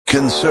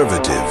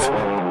conservative,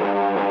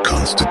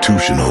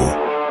 constitutional.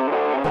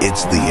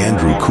 It's the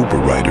Andrew Cooper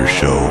Writer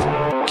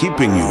Show,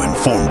 keeping you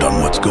informed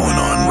on what's going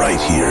on right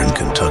here in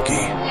Kentucky.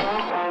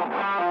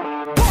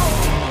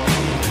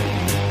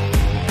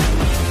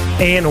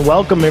 And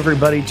welcome,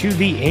 everybody, to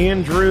the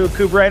Andrew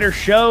Cooper Writer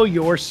Show,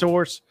 your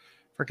source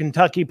for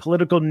Kentucky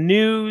political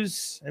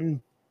news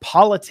and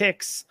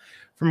politics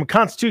from a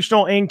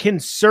constitutional and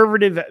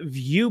conservative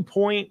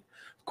viewpoint.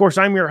 Of course,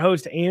 I'm your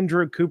host,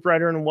 Andrew Cooper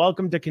Writer, and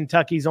welcome to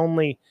Kentucky's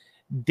only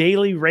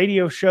daily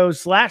radio show /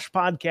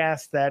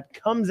 podcast that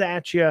comes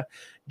at you,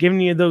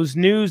 giving you those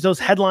news, those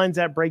headlines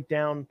that break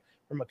down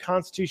from a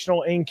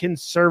constitutional and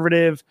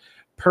conservative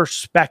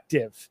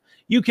perspective.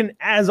 You can,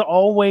 as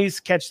always,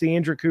 catch the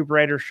Andrew Cooper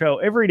Writer Show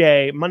every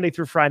day, Monday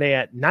through Friday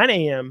at 9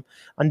 a.m.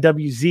 on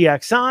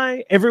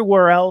WZXI,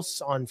 everywhere else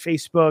on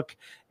Facebook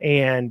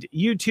and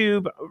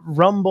YouTube,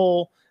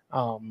 Rumble,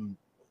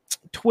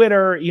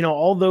 Twitter,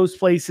 all those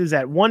places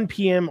at 1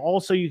 p.m.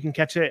 Also, you can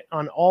catch it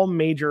on all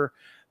major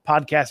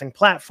podcasting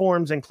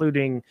platforms,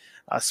 including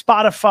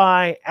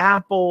Spotify,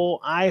 Apple,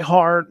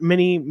 iHeart,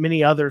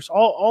 many others,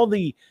 all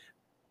the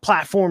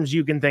platforms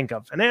you can think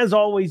of. And as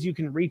always, you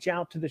can reach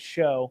out to the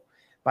show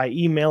by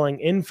emailing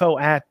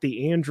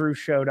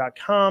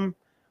info@theandrewshow.com.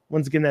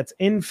 Once again, that's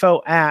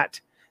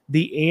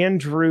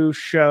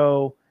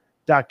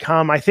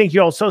info@theandrewshow.com. I thank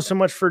you all so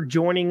much for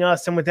joining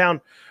us. And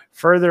without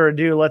further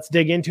ado, let's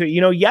dig into it.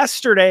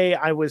 Yesterday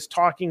I was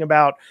talking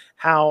about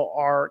how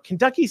our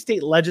Kentucky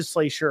state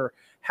legislature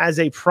has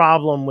a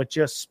problem with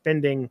just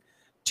spending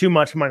too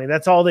much money.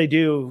 That's all they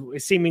do,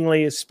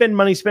 seemingly, is spend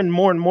money, spend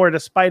more and more,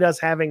 despite us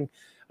having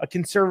a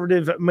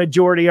conservative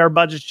majority. Our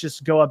budgets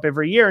just go up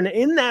every year. And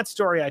in that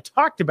story, I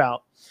talked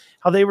about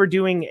how they were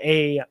doing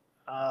a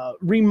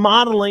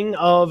remodeling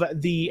of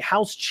the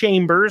House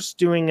chambers,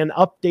 doing an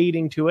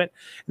updating to it.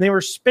 And they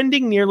were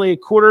spending nearly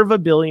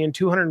 $250 million,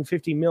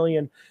 $250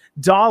 million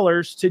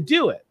to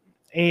do it.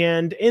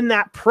 And in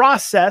that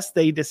process,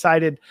 they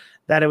decided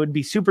that it would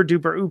be super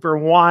duper uber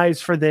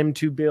wise for them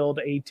to build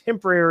a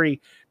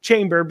temporary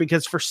chamber,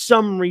 because for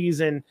some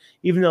reason,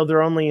 even though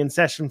they're only in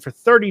session for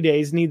 30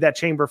 days, need that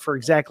chamber for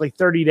exactly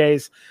 30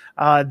 days.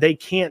 They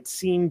can't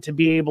seem to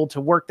be able to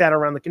work that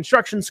around the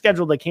construction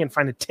schedule. They can't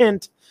find a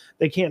tent.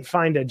 They can't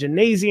find a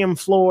gymnasium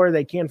floor.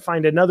 They can't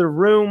find another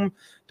room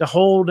to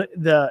hold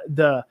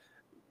the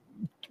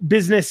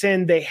business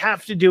in. They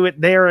have to do it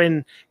there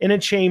in a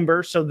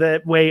chamber, so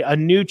that way a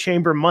new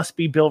chamber must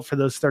be built for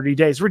those 30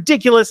 days.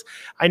 Ridiculous,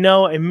 I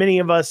know, and many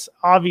of us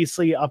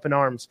obviously up in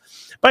arms.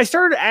 But I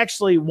started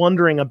actually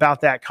wondering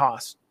about that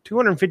cost,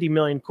 $250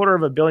 million,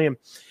 $250 million.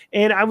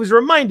 And I was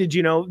reminded,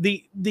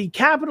 the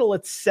Capitol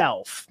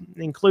itself,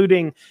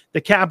 including the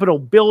Capitol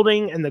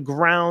building and the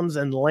grounds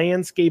and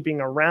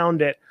landscaping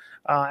around it,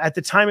 at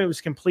the time it was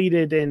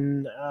completed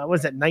in,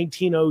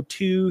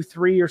 1902,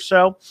 3 or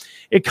so,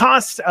 it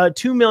cost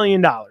 $2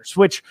 million,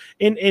 which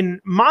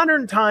in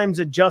modern times,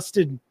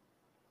 adjusted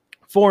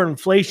for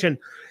inflation,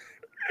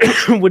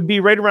 would be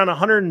right around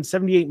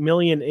 178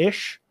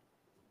 million-ish.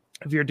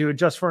 If you're to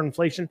adjust for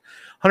inflation,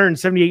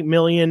 178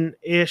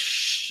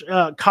 million-ish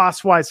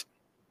cost-wise.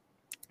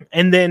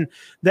 And then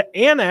the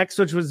annex,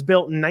 which was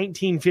built in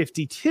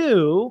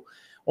 1952,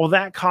 well,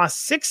 that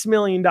cost $6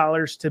 million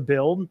to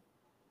build,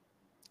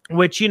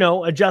 which,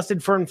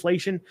 adjusted for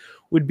inflation,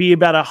 would be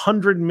about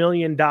 $100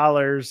 million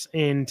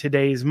in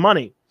today's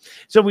money.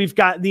 So we've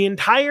got the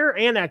entire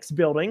annex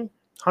building,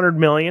 $100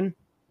 million.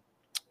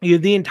 You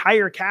have the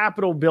entire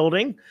Capitol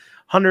building,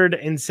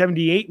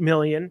 $178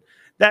 million.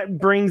 That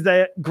brings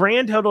the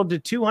grand total to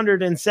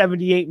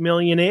 $278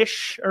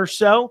 million-ish or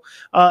so,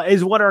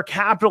 is what our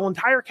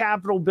entire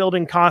Capitol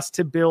building costs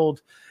to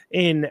build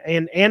in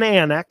an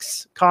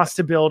annex, costs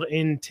to build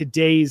in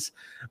today's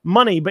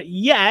money. But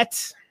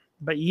yet,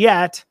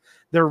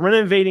 they're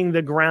renovating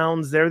the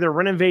grounds there. They're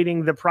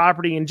renovating the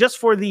property. And just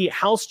for the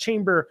House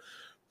chamber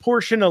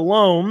portion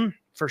alone,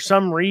 for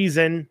some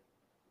reason,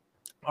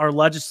 our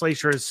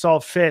legislature has saw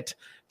fit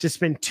to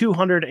spend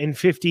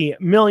 $250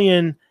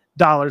 million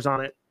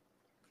on it.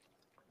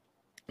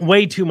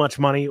 Way too much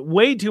money,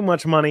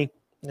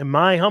 in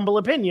my humble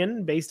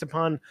opinion, based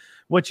upon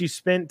what you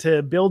spent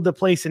to build the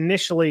place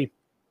initially.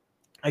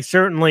 I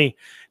certainly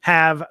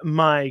have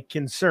my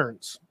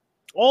concerns.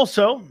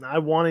 Also, I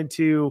wanted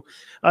to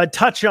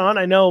touch on,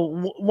 I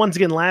know once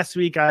again last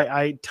week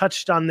I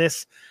touched on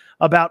this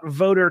about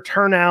voter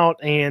turnout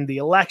and the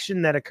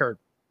election that occurred.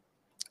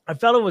 I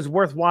felt it was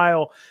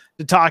worthwhile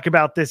to talk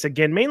about this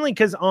again, mainly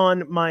because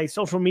on my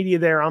social media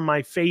there, on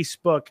my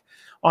Facebook,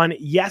 on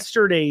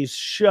yesterday's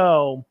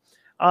show,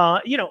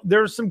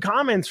 there's some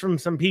comments from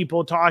some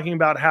people talking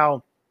about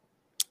how,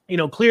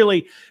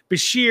 clearly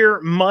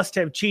Beshear must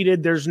have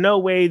cheated. There's no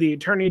way the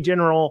Attorney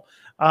General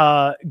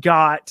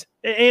got,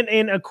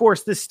 and of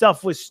course this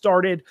stuff was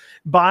started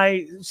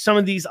by some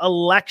of these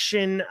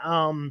election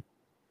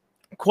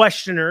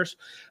questioners.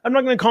 I'm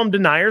not going to call them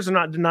deniers. I'm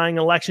not denying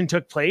an election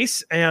took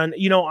place. And,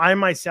 I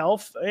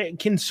myself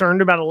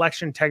concerned about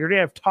election integrity.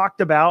 I've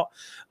talked about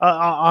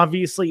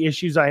obviously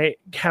issues I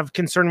have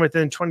concern with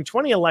in the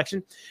 2020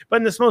 election. But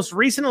in this most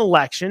recent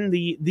election,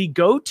 the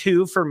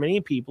go-to for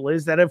many people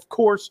is that, of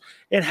course,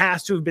 it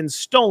has to have been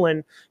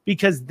stolen,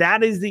 because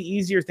that is the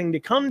easier thing to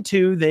come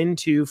to than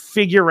to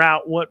figure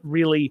out what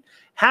really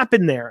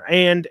happened there.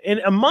 And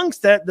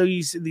amongst that,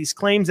 these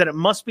claims that it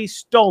must be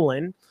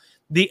stolen,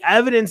 the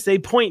evidence they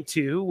point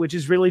to, which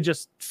is really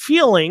just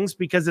feelings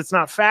because it's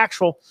not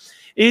factual,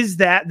 is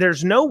that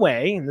there's no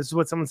way, and this is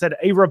what someone said,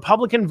 a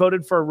Republican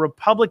voted for a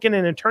Republican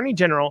and attorney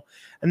general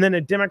and then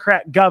a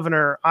Democrat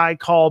governor. I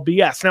call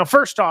BS. Now,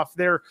 first off,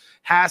 there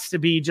has to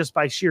be, just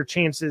by sheer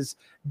chances,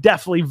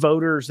 definitely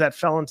voters that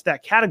fell into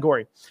that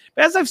category.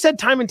 But as I've said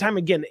time and time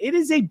again, it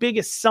is a big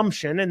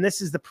assumption, and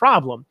this is the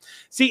problem.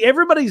 See,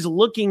 everybody's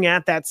looking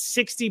at that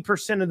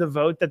 60% of the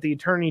vote that the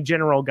attorney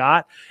general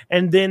got,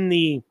 and then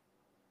the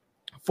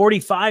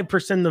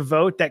 45% of the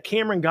vote that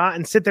Cameron got,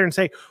 and sit there and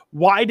say,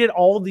 why did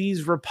all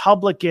these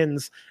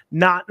Republicans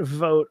not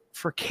vote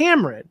for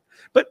Cameron?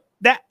 But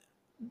that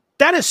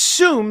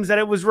assumes that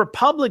it was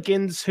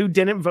Republicans who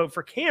didn't vote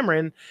for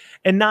Cameron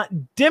and not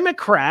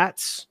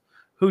Democrats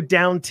who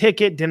down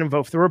ticket didn't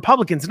vote for the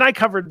Republicans. And I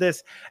covered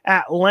this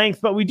at length,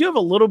 but we do have a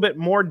little bit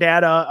more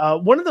data.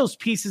 One of those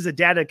pieces of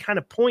data kind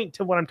of point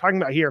to what I'm talking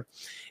about here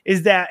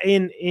is that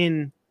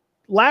in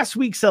last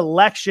week's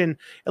election,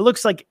 it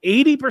looks like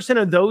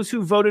 80% of those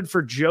who voted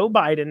for Joe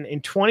Biden in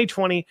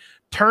 2020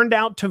 turned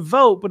out to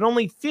vote, but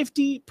only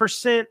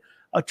 50%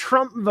 of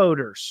Trump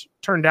voters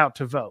turned out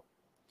to vote.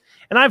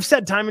 And I've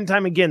said time and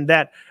time again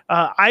that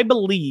I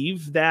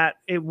believe that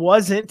it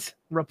wasn't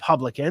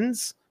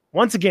Republicans,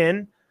 once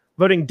again,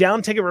 voting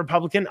down ticket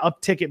Republican,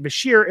 up ticket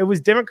Bashir. It was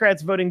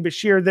Democrats voting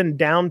Bashir, then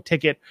down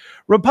ticket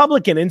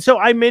Republican. And so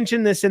I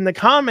mentioned this in the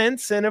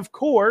comments, and of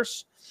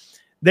course,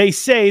 they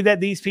say that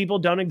these people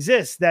don't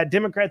exist, that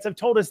Democrats have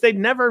told us they'd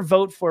never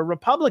vote for a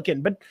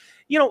Republican. But,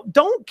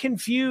 don't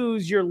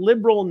confuse your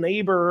liberal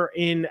neighbor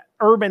in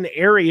urban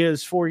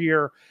areas for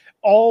your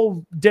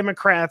all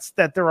Democrats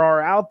that there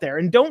are out there.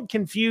 And don't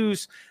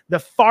confuse the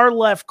far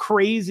left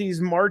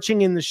crazies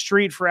marching in the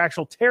street for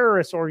actual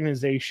terrorist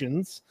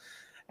organizations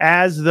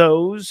as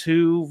those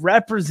who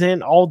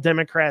represent all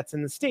Democrats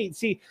in the state.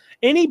 See,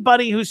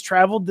 anybody who's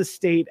traveled the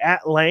state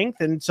at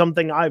length, and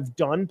something I've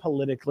done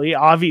politically,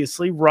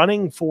 obviously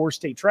running for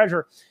state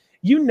treasurer,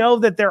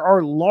 that there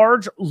are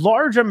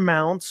large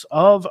amounts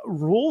of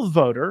rural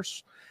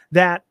voters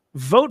that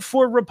vote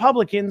for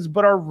Republicans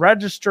but are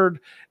registered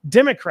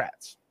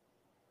Democrats.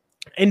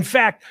 In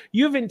fact,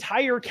 you have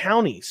entire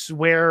counties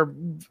where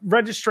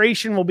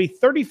registration will be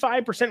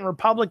 35%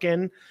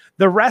 Republican,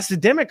 the rest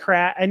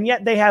Democrat, and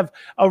yet they have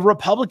a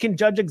Republican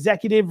judge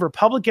executive,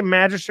 Republican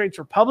magistrates,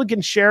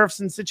 Republican sheriffs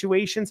in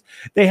situations.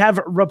 They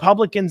have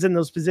Republicans in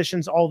those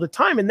positions all the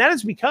time. And that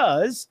is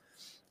because,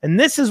 and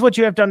this is what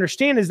you have to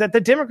understand, is that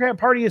the Democrat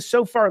Party is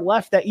so far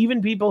left that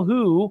even people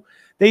who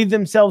they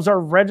themselves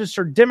are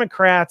registered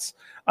Democrats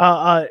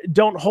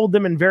don't hold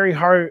them in very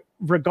high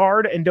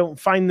regard and don't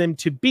find them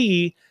to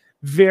be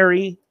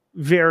very,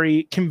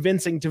 very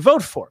convincing to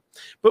vote for.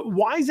 But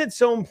why is it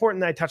so important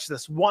that I touch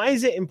this? Why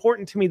is it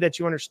important to me that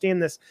you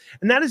understand this?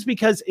 And that is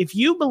because if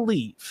you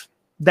believe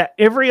that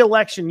every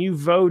election you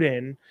vote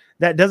in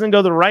that doesn't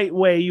go the right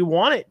way you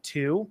want it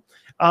to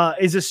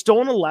is a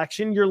stolen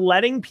election, you're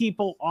letting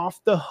people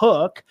off the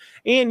hook,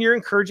 and you're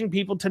encouraging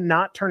people to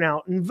not turn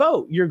out and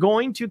vote. You're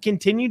going to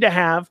continue to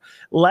have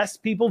less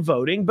people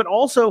voting, but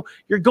also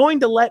you're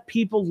going to let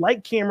people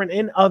like Cameron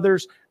and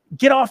others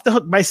get off the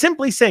hook by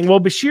simply saying, well,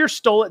 Bashir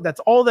stole it. That's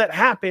all that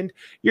happened.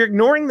 You're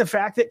ignoring the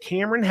fact that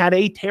Cameron had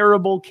a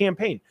terrible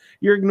campaign.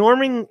 You're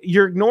ignoring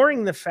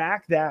the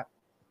fact that,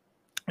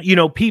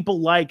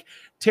 people like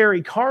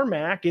Terry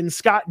Carmack and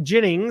Scott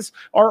Jennings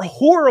are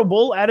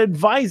horrible at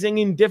advising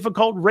in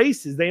difficult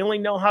races. They only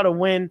know how to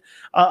win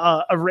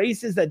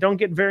races that don't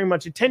get very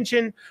much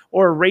attention,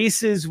 or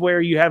races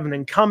where you have an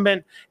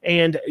incumbent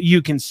and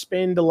you can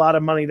spend a lot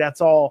of money. That's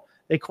all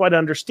they quite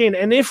understand.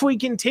 And if we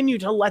continue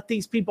to let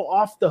these people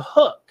off the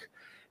hook,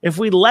 if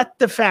we let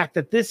the fact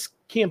that this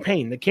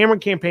campaign, the Cameron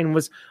campaign,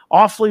 was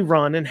awfully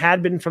run and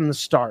had been from the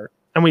start,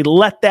 and we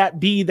let that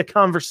be the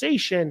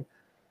conversation,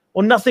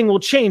 well, nothing will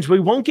change.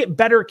 We won't get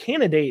better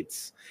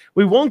candidates.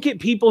 We won't get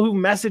people who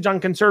message on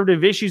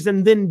conservative issues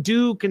and then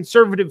do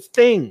conservative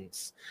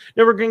things.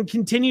 Now, we're going to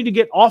continue to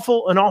get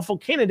awful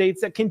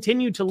candidates that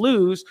continue to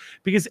lose,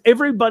 because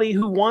everybody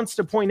who wants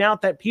to point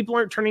out that people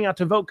aren't turning out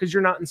to vote because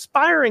you're not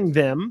inspiring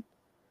them,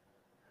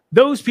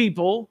 those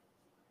people,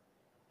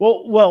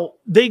 well,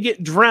 they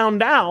get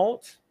drowned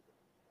out,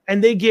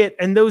 and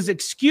those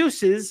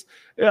excuses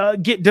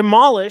get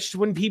demolished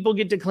when people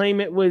get to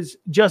claim it was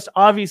just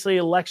obviously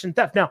election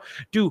theft. Now,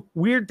 do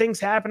weird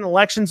things happen in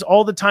elections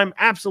all the time?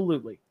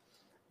 Absolutely.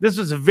 This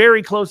was a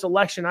very close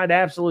election. I'd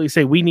absolutely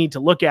say we need to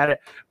look at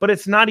it, but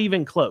it's not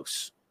even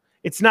close.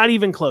 It's not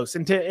even close.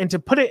 And to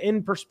put it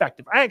in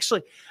perspective, I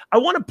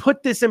want to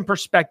put this in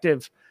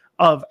perspective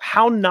of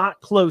how not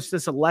close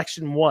this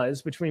election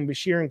was between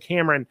Beshear and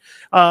Cameron.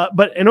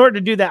 But in order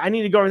to do that, I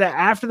need to go over that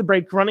after the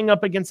break, running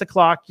up against the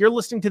clock. You're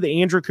listening to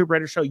the Andrew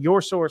Cooper Show,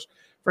 your source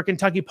for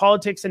Kentucky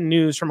politics and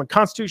news from a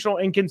constitutional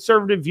and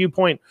conservative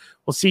viewpoint.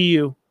 We'll see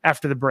you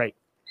after the break.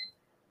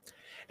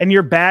 And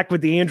you're back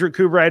with the Andrew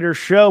Cooper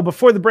Show.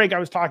 Before the break, I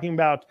was talking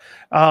about,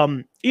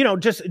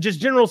 just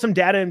general some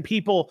data and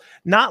people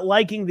not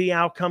liking the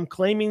outcome,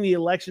 claiming the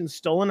election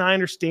stolen. I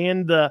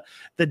understand the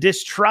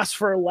distrust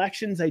for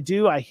elections. I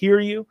do. I hear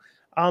you.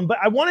 But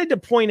I wanted to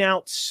point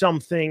out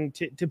something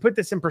to put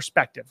this in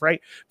perspective, right?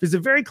 It's a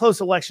very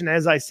close election,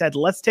 as I said.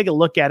 Let's take a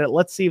look at it.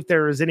 Let's see if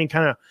there is any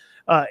kind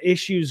of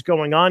issues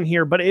going on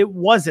here. But it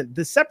wasn't.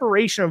 The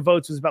separation of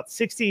votes was about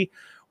 60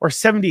 or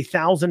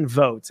 70,000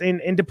 votes.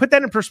 And to put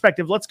that in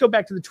perspective, let's go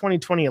back to the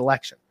 2020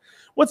 election.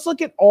 Let's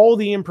look at all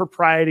the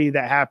impropriety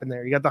that happened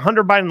there. You got the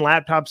Hunter Biden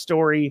laptop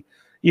story.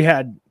 You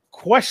had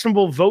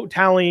questionable vote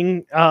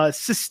tallying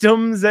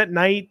systems at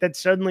night that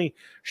suddenly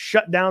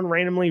shut down,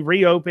 randomly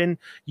reopened.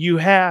 You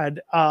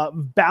had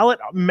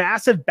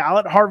massive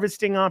ballot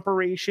harvesting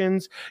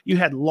operations. You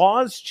had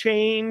laws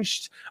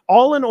changed,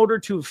 all in order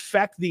to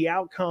affect the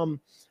outcome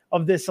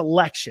of this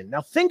election.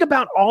 Now think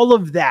about all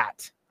of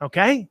that,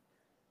 okay?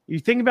 You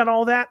think about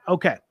all that?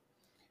 Okay.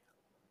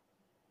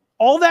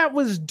 All that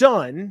was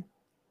done,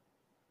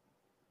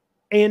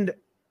 and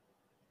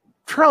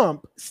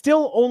Trump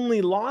still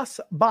only lost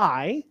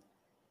by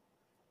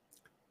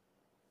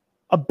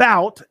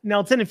about, now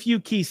it's in a few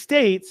key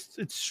states,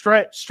 it's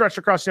stretched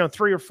across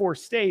 3 or 4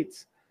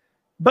 states,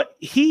 but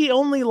he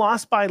only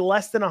lost by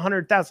less than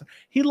 100,000.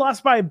 He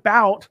lost by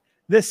about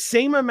the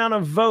same amount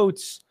of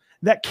votes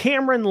that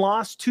Cameron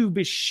lost to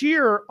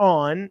Beshear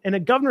on in a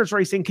governor's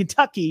race in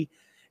Kentucky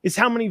is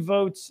how many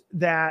votes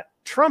that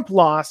Trump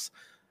lost,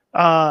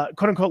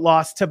 quote unquote,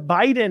 lost to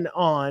Biden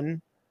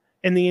on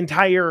in the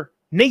entire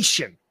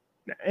nation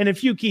in a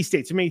few key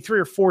states, maybe 3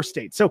 or 4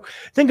 states. So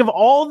think of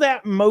all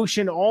that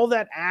motion, all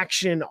that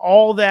action,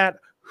 all that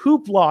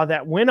hoopla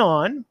that went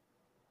on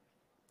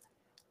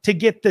to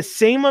get the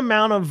same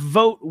amount of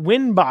vote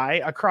win by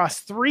across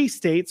 3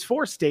 states,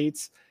 4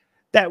 states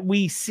that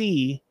we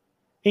see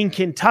in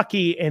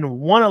Kentucky in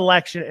one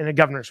election in a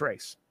governor's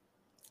race.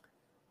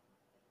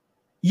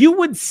 You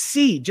would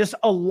see just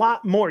a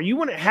lot more. You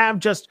wouldn't have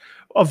just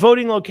a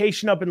voting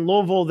location up in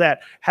Louisville that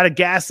had a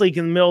gas leak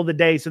in the middle of the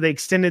day, so they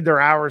extended their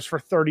hours for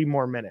 30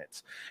 more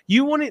minutes.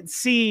 You wouldn't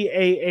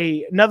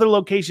see another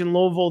location in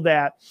Louisville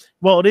that,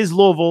 well, it is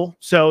Louisville,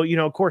 so,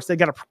 of course, they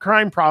got a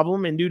crime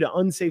problem, and due to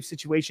unsafe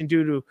situation,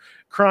 due to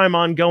crime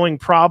ongoing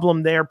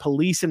problem there,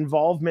 police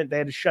involvement, they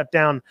had to shut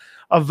down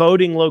a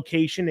voting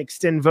location,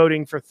 extend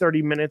voting for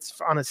 30 minutes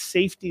on a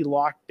safety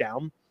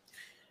lockdown.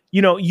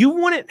 You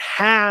wouldn't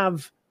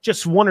have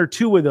just 1 or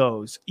 2 of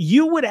those.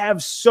 You would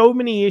have so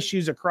many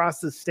issues across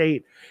the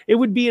state. It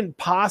would be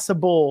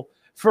impossible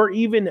for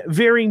even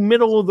very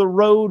middle of the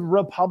road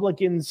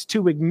Republicans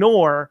to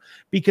ignore,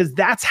 because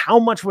that's how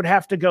much would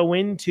have to go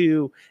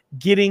into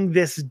getting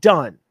this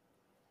done.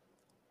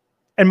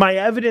 And my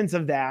evidence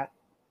of that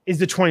is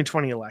the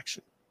 2020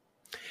 election.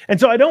 And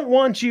so I don't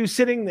want you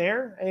sitting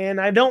there, and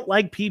I don't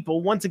like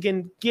people, once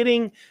again,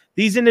 getting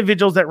these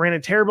individuals that ran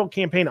a terrible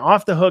campaign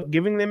off the hook,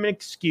 giving them an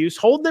excuse,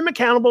 hold them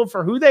accountable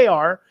for who they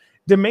are,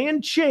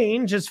 demand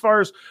change as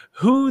far as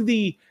who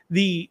the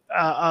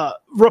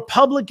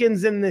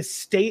Republicans in this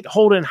state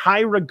hold in high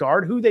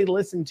regard, who they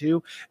listen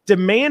to,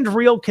 demand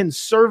real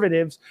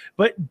conservatives,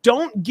 but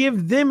don't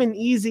give them an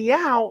easy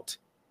out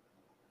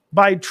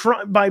by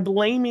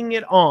blaming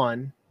it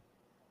on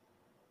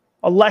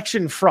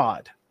election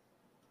fraud.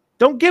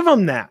 Don't give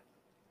them that.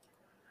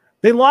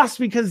 They lost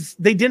because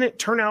they didn't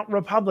turn out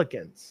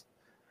Republicans.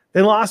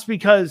 They lost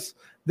because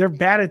they're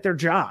bad at their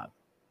job.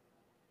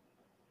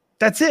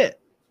 That's it.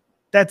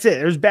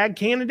 There's bad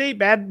candidate,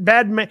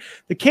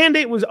 the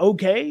candidate was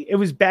okay. It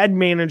was bad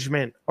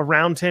management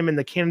around him and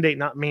the candidate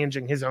not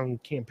managing his own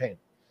campaign.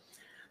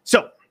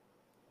 So,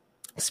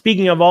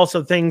 speaking of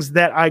also things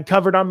that I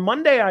covered on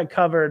Monday, I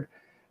covered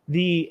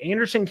the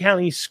Anderson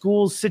County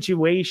schools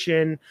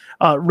situation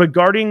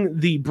regarding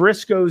the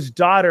Briscoe's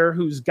daughter,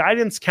 whose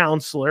guidance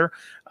counselor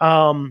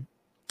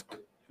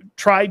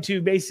tried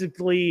to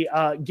basically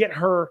get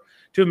her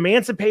to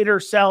emancipate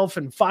herself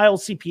and file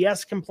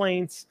CPS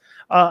complaints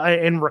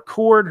and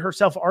record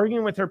herself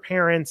arguing with her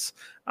parents,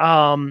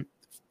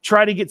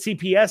 try to get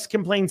CPS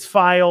complaints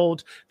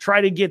filed, try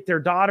to get their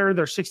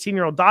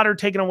 16-year-old daughter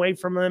taken away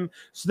from them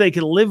so they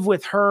could live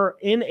with her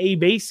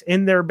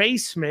in their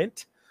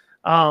basement.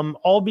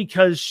 All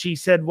because she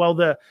said, well,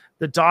 the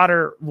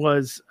daughter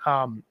was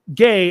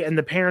gay and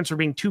the parents were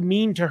being too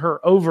mean to her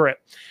over it.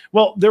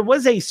 Well, there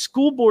was a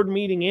school board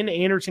meeting in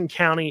Anderson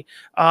County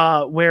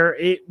where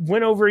it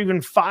went over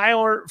even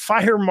fire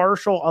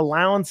marshal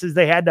allowances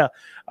they had to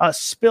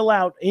spill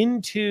out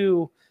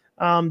into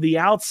the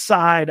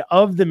outside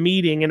of the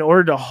meeting in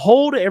order to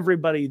hold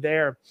everybody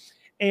there.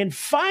 And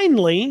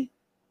finally,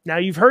 now,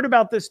 you've heard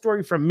about this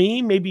story from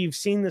me. Maybe you've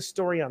seen this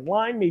story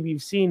online. Maybe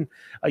you've seen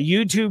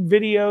YouTube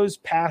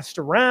videos passed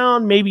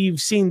around. Maybe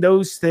you've seen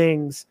those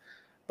things.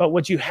 But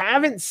what you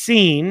haven't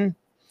seen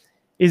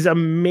is a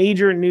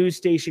major news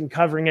station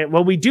covering it.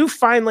 Well, we do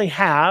finally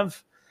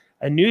have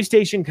a news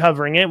station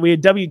covering it. We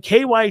had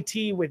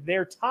WKYT with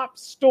their top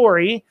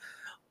story.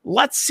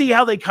 Let's see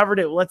how they covered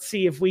it. Let's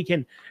see if we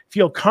can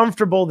feel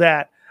comfortable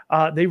that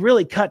they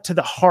really cut to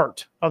the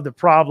heart of the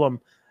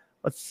problem.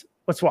 Let's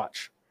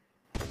watch.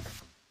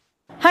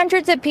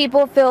 Hundreds of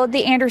people filled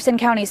the Anderson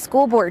County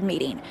School Board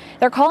meeting.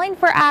 They're calling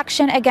for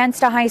action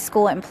against a high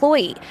school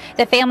employee.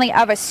 The family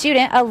of a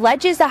student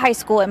alleges the high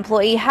school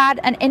employee had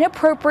an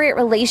inappropriate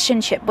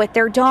relationship with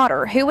their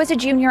daughter, who was a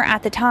junior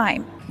at the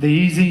time. The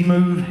easy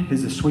move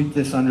is to sweep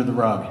this under the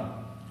rug.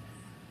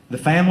 The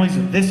families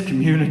of this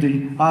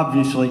community,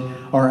 obviously,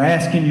 are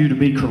asking you to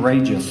be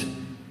courageous,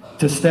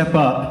 to step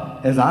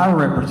up as our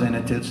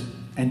representatives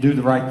and do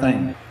the right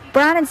thing.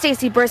 Brown and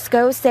Stacy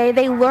Briscoe say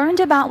they learned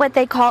about what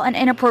they call an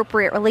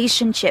inappropriate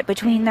relationship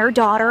between their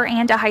daughter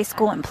and a high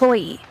school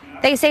employee.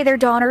 They say their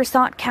daughter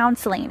sought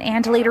counseling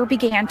and later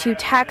began to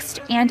text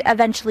and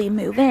eventually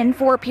move in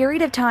for a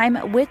period of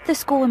time with the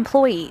school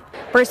employee.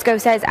 Briscoe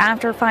says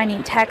after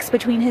finding texts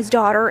between his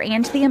daughter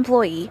and the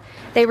employee,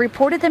 they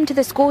reported them to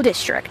the school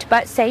district,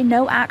 but say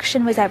no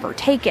action was ever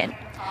taken.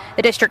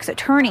 The district's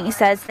attorney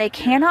says they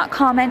cannot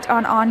comment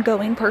on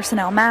ongoing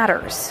personnel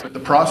matters. The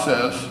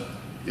process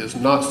is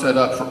not set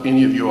up for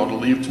any of you all to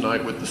leave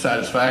tonight with the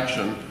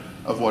satisfaction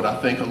of what I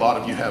think a lot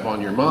of you have on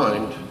your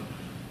mind,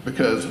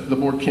 because the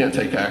board can't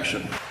take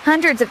action.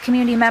 Hundreds of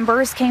community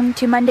members came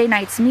to Monday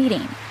night's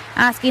meeting,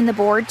 asking the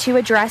board to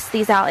address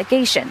these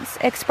allegations,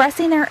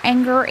 expressing their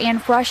anger and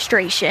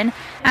frustration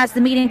as the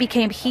meeting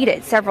became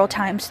heated several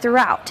times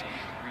throughout.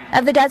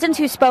 Of the dozens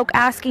who spoke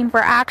asking for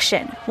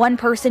action, one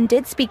person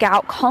did speak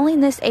out,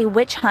 calling this a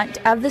witch hunt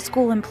of the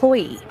school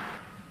employee.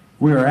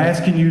 We are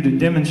asking you to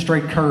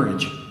demonstrate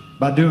courage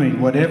by doing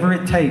whatever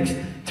it takes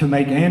to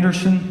make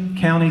Anderson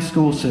County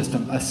school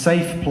system a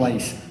safe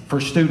place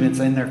for students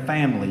and their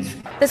families.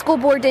 The school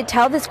board did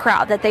tell this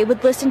crowd that they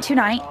would listen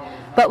tonight,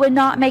 but would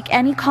not make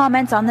any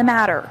comments on the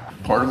matter.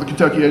 Part of the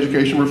Kentucky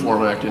Education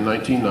Reform Act in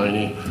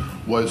 1990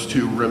 was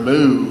to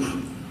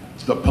remove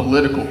the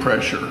political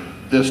pressure,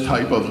 this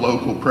type of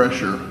local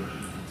pressure,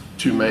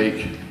 to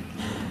make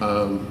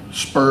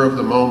spur of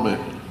the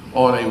moment,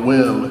 on a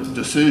whim,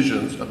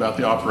 decisions about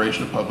the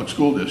operation of public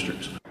school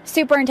districts.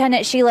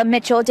 Superintendent Sheila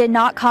Mitchell did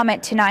not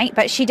comment tonight,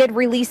 but she did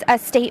release a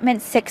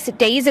statement 6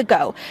 days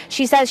ago.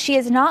 She says she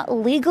is not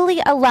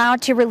legally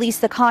allowed to release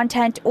the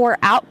content or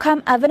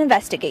outcome of an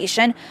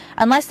investigation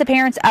unless the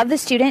parents of the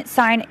student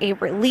sign a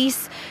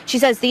release. She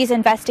says these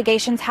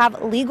investigations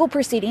have legal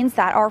proceedings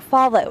that are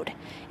followed.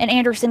 In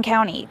Anderson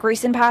County,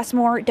 Grayson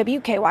Passmore,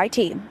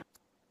 WKYT.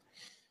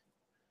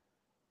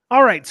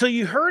 All right, so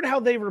you heard how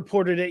they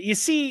reported it. You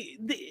see,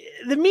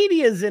 the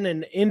media is in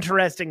an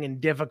interesting and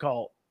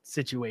difficult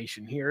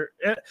situation here.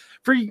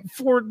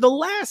 For the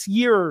last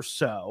year or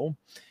so,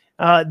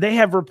 they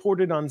have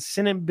reported on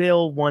Senate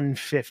Bill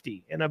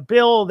 150, and a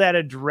bill that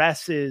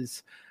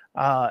addresses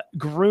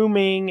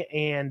grooming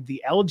and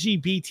the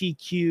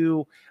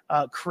LGBTQ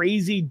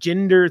crazy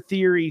gender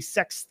theory,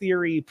 sex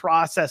theory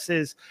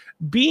processes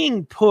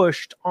being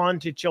pushed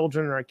onto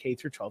children in our K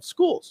through 12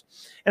 schools.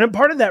 And a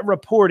part of that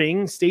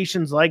reporting,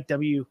 stations like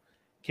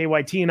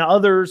WKYT and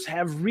others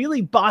have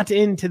really bought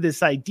into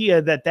this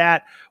idea that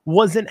that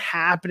wasn't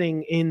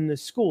happening in the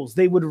schools.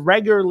 They would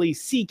regularly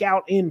seek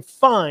out and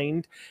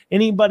find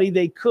anybody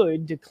they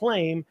could to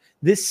claim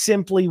this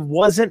simply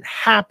wasn't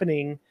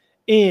happening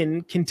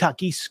in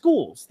Kentucky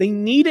schools. They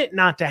need it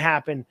not to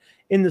happen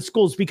in the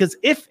schools, because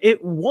if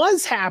it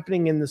was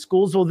happening in the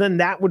schools, well, then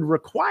that would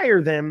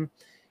require them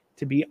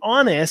to be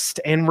honest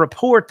and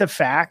report the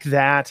fact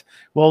that,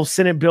 well,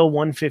 Senate Bill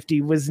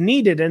 150 was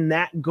needed, and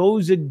that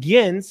goes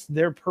against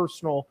their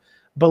personal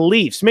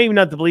beliefs. Maybe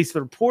not the beliefs of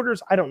the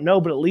reporters, I don't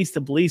know, but at least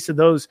the beliefs of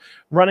those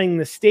running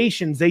the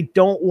stations. They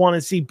don't want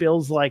to see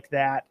bills like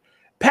that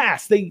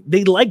pass. They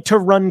like to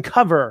run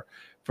cover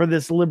for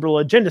this liberal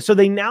agenda. So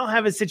they now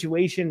have a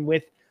situation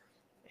with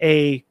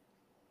a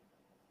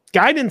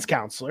guidance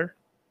counselor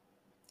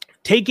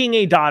taking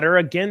a daughter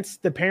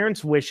against the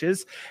parents'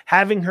 wishes,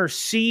 having her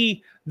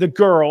see the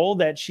girl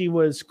that she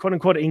was, quote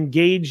unquote,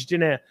 engaged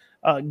in a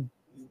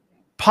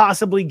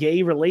possibly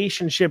gay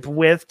relationship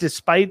with,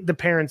 despite the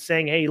parents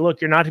saying, hey, look,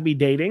 you're not to be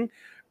dating,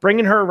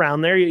 bringing her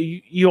around there.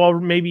 You all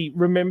maybe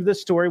remember the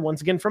story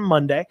once again from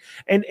Monday,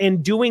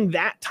 and doing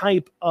that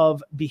type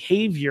of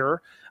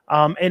behavior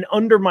and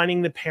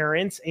undermining the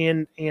parents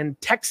and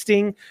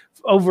texting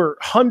over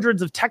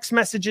hundreds of text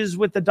messages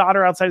with the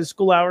daughter outside of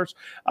school hours,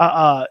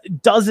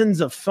 dozens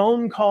of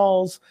phone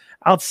calls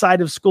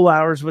outside of school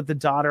hours with the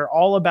daughter,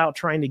 all about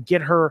trying to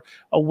get her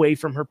away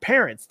from her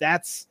parents.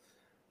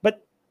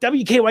 But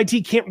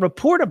WKYT can't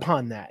report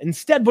upon that.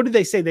 Instead, what did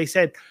they say? They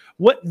said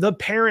what the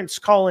parents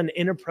call an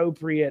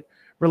inappropriate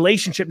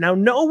relationship. Now,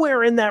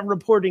 nowhere in that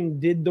reporting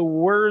did the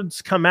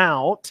words come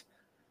out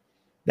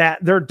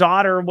that their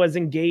daughter was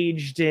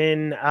engaged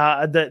in,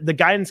 the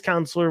guidance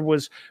counselor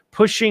was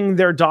pushing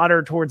their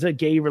daughter towards a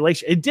gay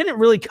relationship. It didn't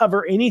really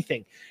cover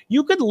anything.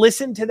 You could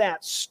listen to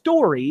that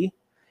story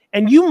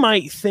And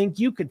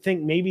you could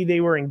think maybe they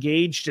were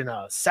engaged in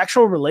a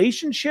sexual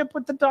relationship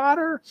with the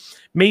daughter.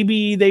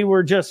 Maybe they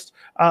were just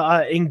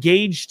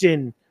engaged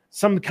in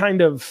some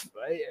kind of,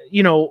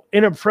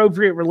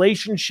 inappropriate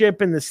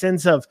relationship in the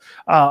sense of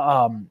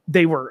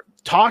they were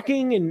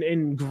talking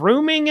and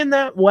grooming in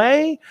that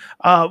way.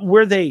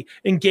 Were they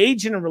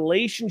engaged in a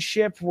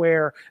relationship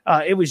where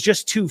it was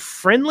just too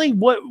friendly?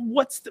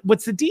 What's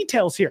the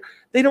details here?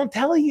 They don't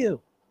tell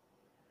you.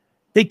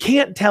 They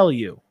can't tell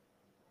you.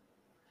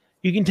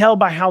 You can tell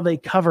by how they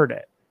covered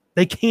it.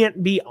 They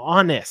can't be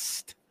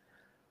honest.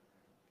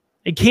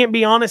 They can't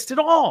be honest at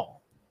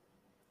all.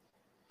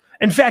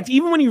 In fact,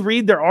 even when you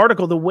read their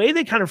article, the way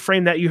they kind of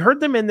framed that, you heard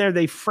them in there,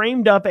 they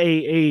framed up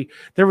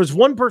there was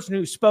one person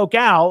who spoke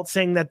out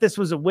saying that this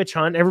was a witch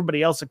hunt.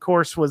 Everybody else, of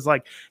course, was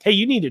like, hey,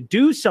 you need to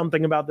do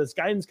something about this,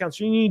 guidance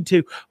counselor. You need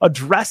to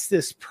address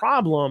this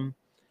problem.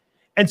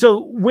 And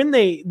so when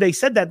they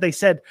said that, they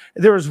said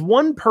there was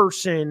one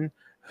person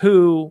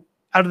who,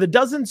 out of the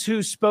dozens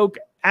who spoke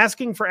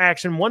asking for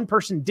action, one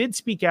person did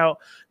speak out,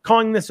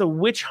 calling this a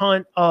witch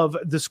hunt of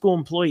the school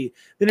employee.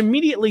 Then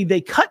immediately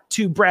they cut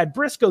to Brad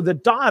Briscoe, the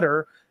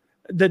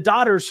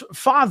daughter's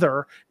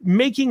father,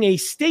 making a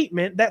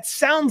statement that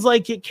sounds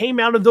like it came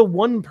out of the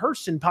one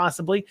person,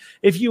 possibly,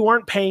 if you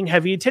aren't paying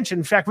heavy attention.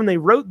 In fact, when they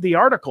wrote the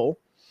article,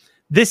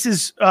 this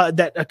is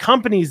that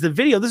accompanies the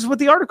video. This is what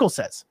the article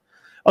says.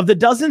 Of the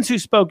dozens who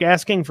spoke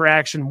asking for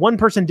action, one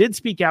person did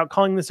speak out,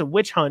 calling this a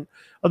witch hunt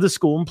of the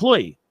school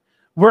employee.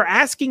 We're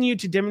asking you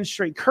to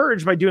demonstrate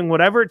courage by doing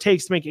whatever it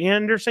takes to make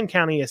Anderson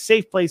County a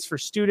safe place for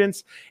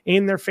students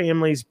and their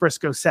families,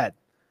 Briscoe said.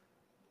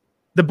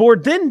 The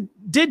board then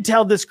did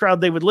tell this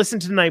crowd they would listen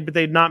tonight, but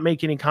they'd not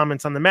make any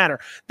comments on the matter.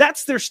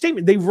 That's their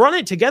statement. They run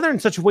it together in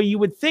such a way you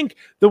would think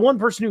the one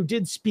person who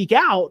did speak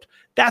out,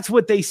 that's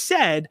what they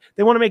said.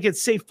 They want to make it a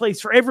safe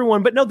place for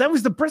everyone. But no, that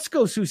was the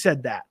Briscoes who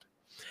said that.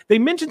 They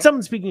mentioned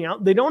someone speaking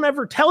out. They don't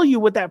ever tell you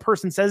what that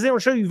person says. They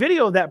don't show you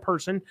video of that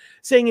person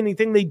saying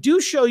anything. They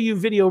do show you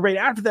video right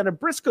after that of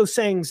Briscoe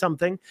saying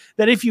something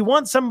that if you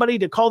want somebody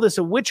to call this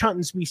a witch hunt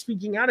and be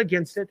speaking out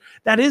against it,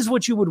 that is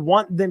what you would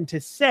want them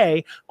to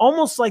say,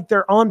 almost like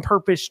they're on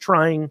purpose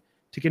trying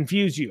to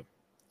confuse you.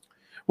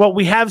 Well,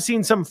 we have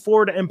seen some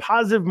forward and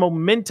positive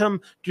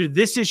momentum to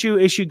this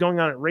issue going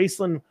on at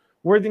Raceland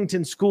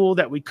Worthington School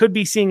that we could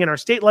be seeing in our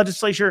state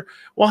legislature.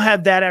 We'll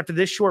have that after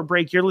this short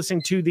break. You're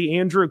listening to the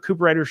Andrew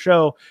Cooperrider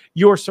Show,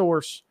 your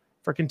source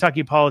for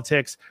Kentucky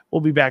politics.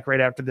 We'll be back right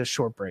after this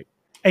short break.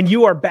 And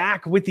you are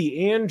back with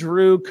the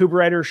Andrew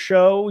Cooperrider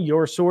Show,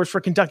 your source for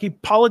Kentucky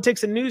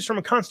politics and news from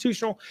a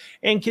constitutional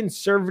and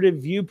conservative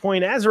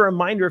viewpoint. As a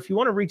reminder, if you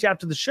want to reach out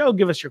to the show,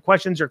 give us your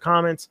questions, your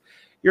comments,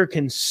 your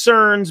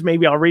concerns.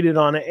 Maybe I'll read it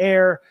on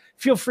air.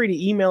 Feel free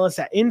to email us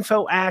at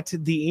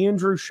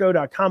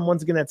info@theandrewshow.com.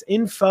 Once again, that's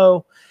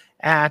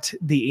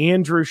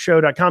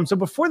info@theandrewshow.com. So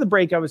before the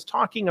break, I was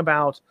talking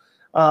about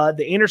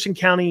the Anderson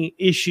County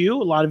issue.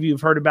 A lot of you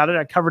have heard about it.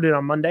 I covered it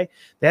on Monday.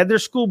 They had their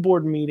school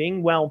board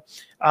meeting. Well,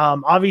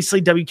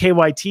 obviously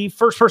WKYT,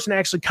 first person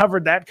actually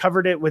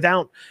covered it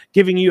without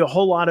giving you a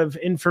whole lot of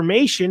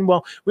information.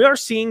 Well, we are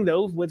seeing,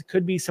 though, what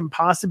could be some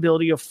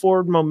possibility of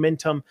forward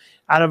momentum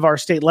out of our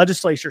state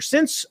legislature.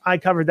 Since I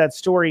covered that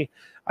story,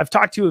 I've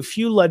talked to a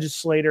few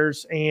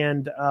legislators,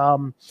 and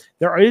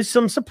there is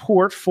some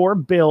support for a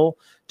bill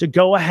to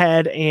go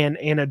ahead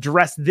and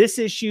address this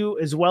issue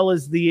as well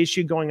as the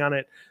issue going on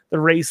at the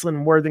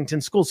Raceland Worthington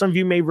School. Some of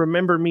you may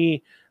remember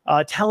me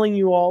telling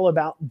you all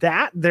about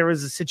that. There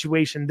was a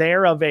situation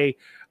there of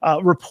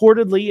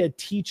reportedly a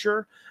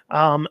teacher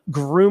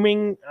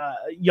grooming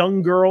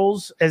young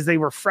girls as they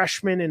were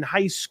freshmen in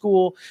high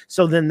school.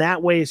 So then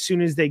that way, as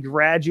soon as they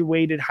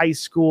graduated high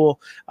school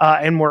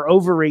and were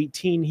over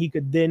 18, he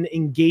could then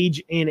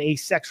engage in a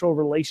sexual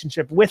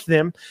relationship with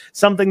them,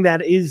 something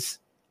that is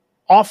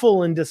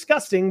awful and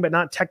disgusting, but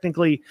not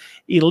technically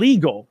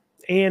illegal.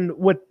 And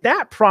what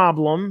that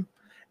problem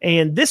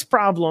and this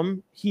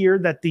problem here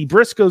that the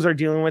Briscoes are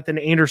dealing with in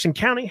Anderson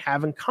County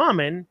have in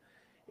common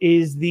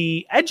is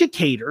the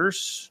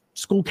educators,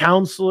 school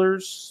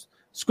counselors,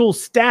 school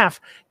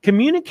staff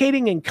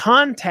communicating and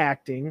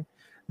contacting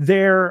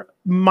their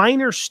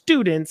minor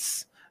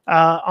students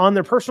on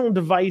their personal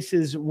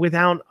devices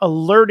without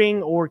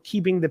alerting or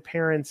keeping the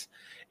parents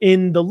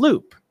in the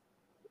loop.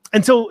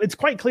 And so it's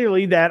quite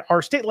clearly that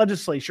our state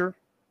legislature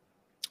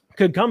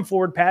could come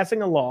forward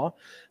passing a law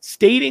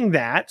stating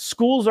that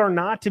schools are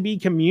not to be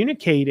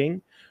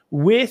communicating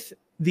with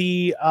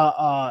the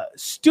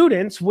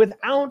students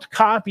without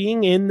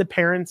copying in the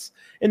parents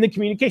in the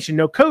communication.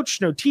 No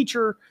coach, no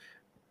teacher,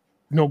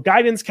 no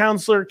guidance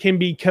counselor can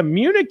be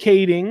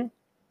communicating,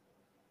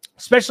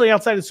 especially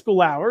outside of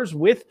school hours,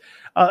 with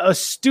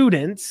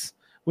students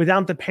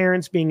without the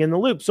parents being in the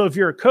loop. So if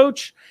you're a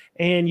coach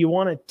and you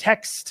want to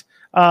text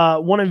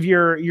one of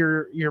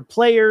your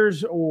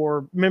players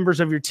or members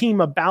of your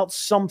team about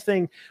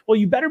something, well,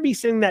 you better be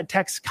sending that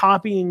text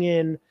copying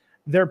in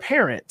their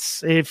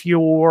parents. If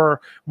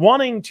you're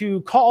wanting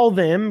to call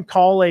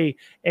a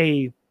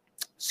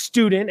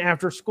student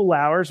after school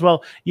hours,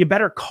 well, you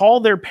better call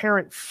their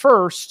parent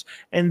first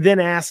and then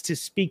ask to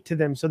speak to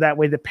them. So that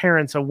way the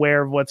parent's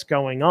aware of what's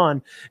going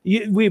on.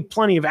 We have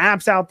plenty of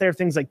apps out there,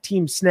 things like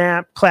Team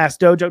Snap, Class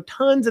Dojo,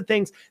 tons of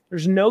things.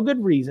 There's no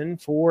good reason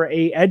for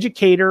a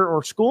educator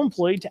or school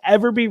employee to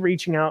ever be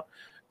reaching out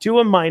to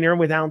a minor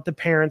without the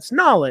parent's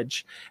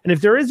knowledge. And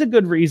if there is a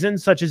good reason,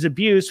 such as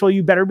abuse, well,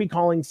 you better be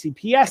calling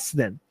CPS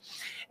then.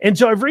 And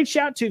so I've reached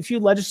out to a few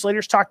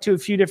legislators, talked to a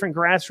few different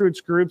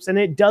grassroots groups, and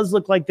it does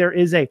look like there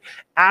is a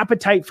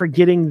appetite for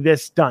getting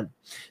this done.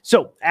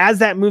 So as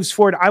that moves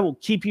forward, I will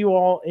keep you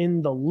all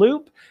in the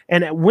loop.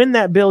 And when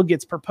that bill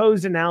gets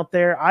proposed and out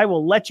there, I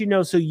will let you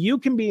know so you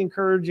can be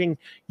encouraging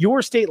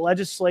your state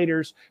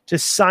legislators to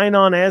sign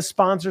on as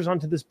sponsors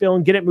onto this bill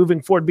and get it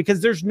moving forward,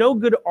 because there's no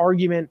good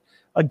argument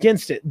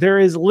against it. There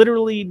is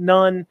literally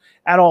none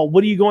at all.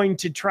 What are you going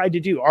to try to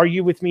do?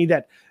 Argue with me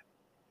that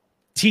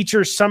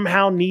teachers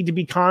somehow need to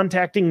be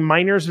contacting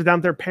minors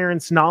without their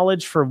parents'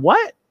 knowledge for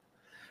what?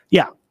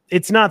 Yeah,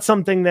 it's not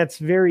something that's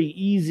very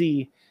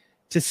easy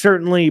to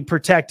certainly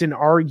protect and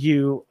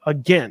argue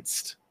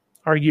against,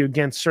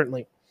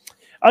 certainly.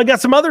 I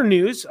got some other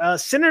news.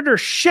 Senator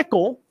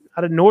Schickel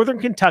out of Northern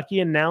Kentucky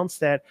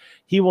announced that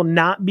he will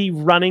not be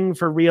running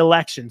for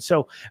re-election.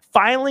 So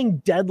filing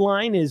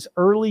deadline is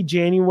early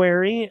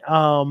January.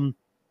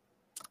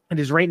 It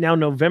is right now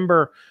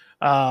November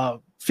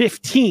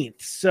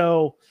 15th.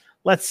 So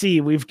let's see,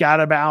 we've got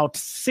about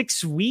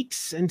 6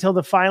 weeks until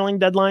the filing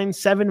deadline,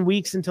 7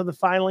 weeks until the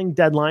filing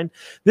deadline.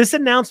 This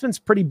announcement's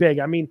pretty big.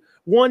 I mean,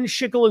 one,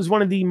 Schickel is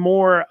one of the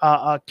more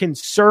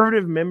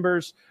conservative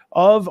members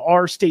of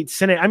our state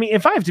Senate. I mean,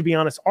 if I have to be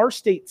honest, our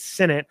state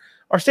Senate,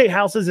 our state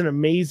House isn't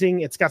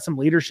amazing. It's got some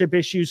leadership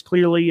issues,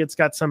 clearly. It's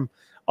got some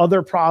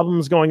other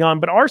problems going on,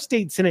 but our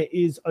state Senate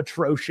is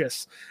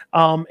atrocious.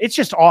 It's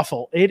just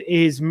awful. It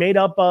is made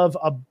up of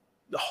a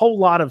whole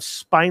lot of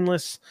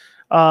spineless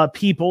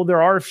people.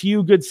 There are a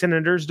few good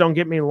senators, don't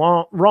get me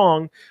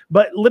wrong,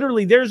 but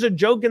literally there's a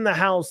joke in the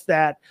House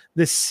that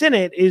the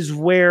Senate is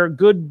where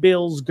good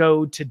bills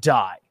go to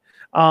die.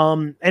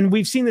 And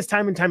we've seen this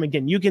time and time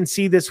again. You can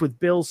see this with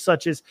bills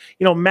such as,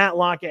 Matt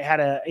Lockett had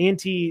an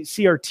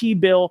anti-CRT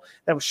bill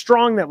that was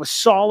strong, that was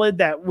solid,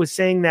 that was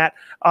saying that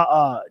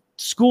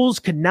schools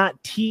could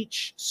not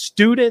teach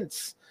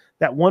students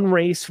that one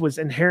race was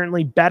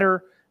inherently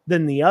better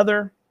than the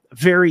other. A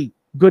very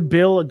good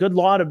bill, a good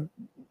law to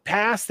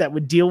pass that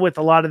would deal with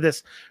a lot of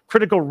this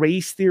critical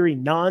race theory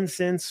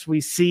nonsense we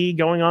see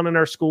going on in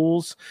our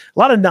schools. A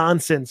lot of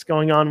nonsense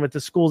going on with the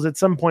schools. At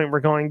some point,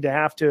 we're going to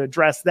have to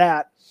address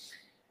that.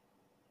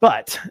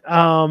 But,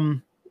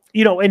 and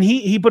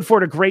he put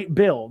forward a great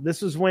bill.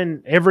 This is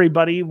when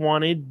everybody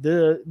wanted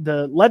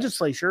the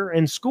legislature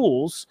and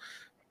schools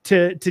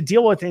to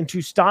deal with and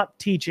to stop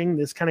teaching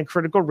this kind of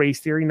critical race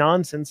theory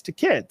nonsense to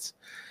kids.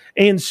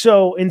 And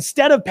so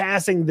instead of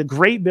passing the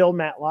great bill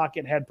Matt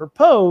Lockett had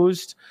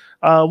proposed,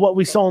 what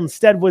we saw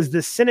instead was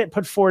the Senate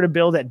put forward a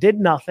bill that did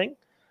nothing,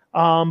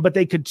 but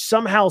they could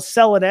somehow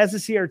sell it as a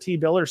CRT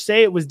bill or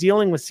say it was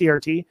dealing with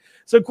CRT.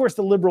 So, of course,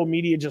 the liberal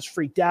media just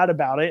freaked out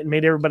about it and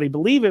made everybody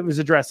believe it was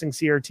addressing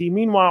CRT.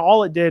 Meanwhile,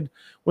 all it did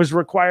was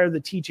require the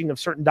teaching of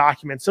certain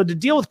documents. So to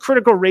deal with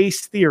critical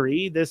race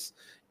theory, this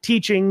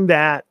teaching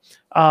that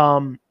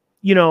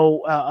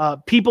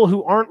people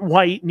who aren't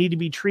white need to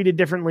be treated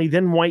differently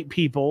than white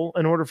people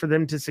in order for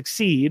them to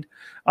succeed,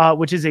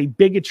 which is a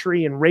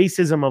bigotry and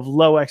racism of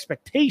low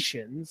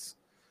expectations.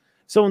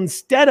 So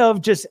instead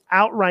of just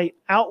outright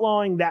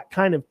outlawing that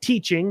kind of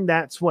teaching,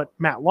 that's what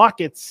Matt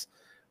Lockett's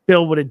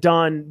bill would have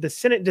done. The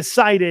Senate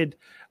decided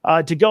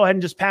to go ahead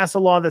and just pass a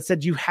law that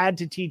said you had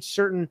to teach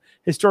certain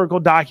historical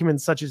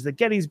documents such as the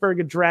Gettysburg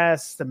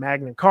Address, the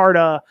Magna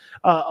Carta,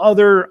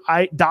 other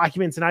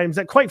documents and items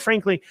that, quite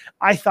frankly,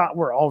 I thought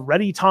were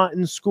already taught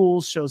in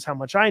schools. Shows how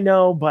much I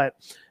know, but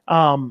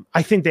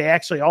I think they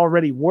actually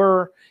already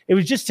were. It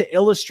was just to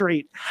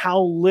illustrate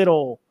how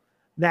little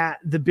that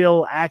the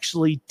bill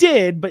actually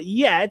did, but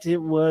yet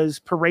it was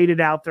paraded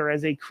out there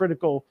as a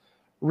critical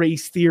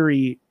race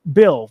theory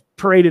bill,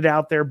 paraded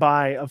out there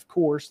by, of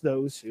course,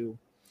 those who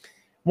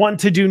want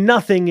to do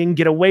nothing and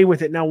get away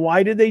with it. Now,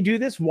 why did they do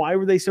this? Why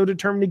were they so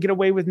determined to get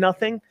away with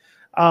nothing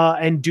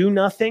and do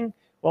nothing?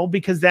 Well,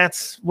 because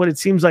that's what it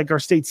seems like our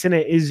state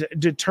Senate is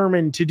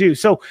determined to do.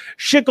 So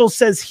Schickel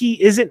says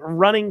he isn't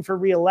running for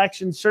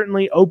re-election,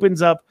 certainly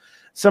opens up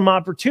some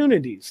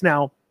opportunities.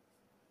 Now,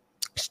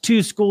 there's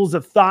two schools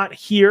of thought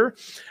here.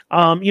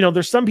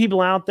 There's some people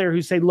out there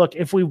who say, look,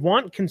 if we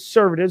want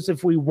conservatives,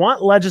 if we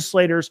want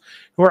legislators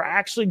who are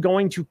actually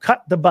going to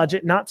cut the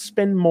budget, not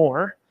spend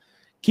more,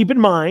 keep in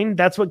mind,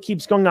 that's what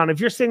keeps going on. If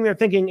you're sitting there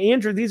thinking,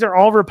 Andrew, these are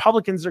all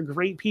Republicans, they're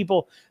great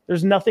people,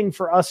 there's nothing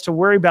for us to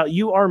worry about,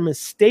 you are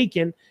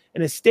mistaken.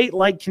 In a state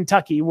like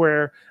Kentucky,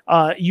 where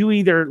you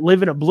either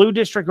live in a blue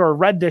district or a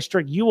red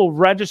district, you will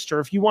register.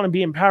 If you want to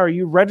be in power,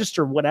 you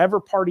register whatever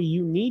party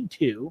you need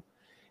to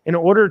in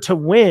order to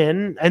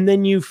win, and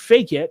then you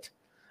fake it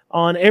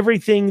on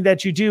everything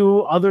that you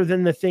do other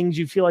than the things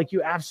you feel like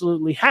you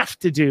absolutely have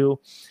to do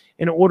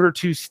in order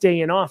to stay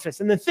in office.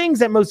 And the things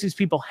that most of these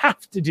people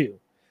have to do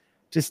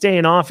to stay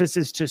in office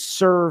is to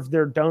serve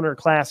their donor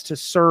class, to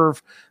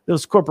serve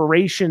those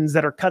corporations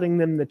that are cutting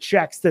them the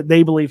checks that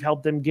they believe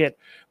help them get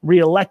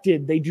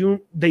reelected. They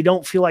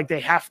don't feel like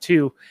they have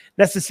to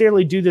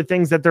necessarily do the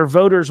things that their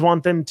voters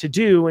want them to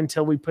do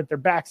until we put their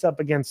backs up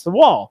against the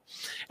wall.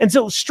 And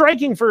so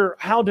striking for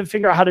how to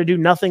figure out how to do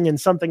nothing and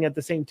something at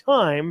the same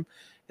time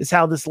is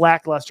how this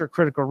lackluster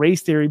critical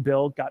race theory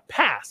bill got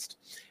passed.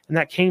 And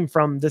that came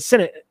from the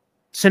Senate.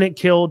 Senate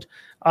killed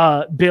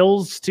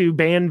bills to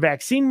ban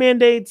vaccine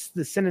mandates.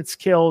 The Senate's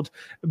killed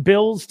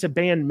bills to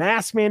ban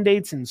mask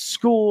mandates in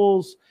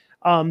schools.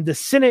 The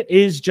Senate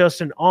is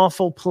just an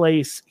awful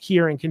place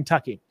here in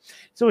Kentucky.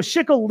 So with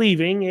Schickel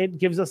leaving, it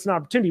gives us an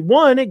opportunity.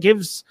 One, it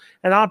gives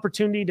an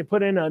opportunity to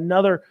put in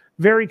another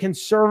very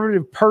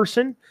conservative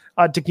person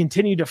to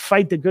continue to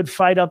fight the good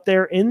fight up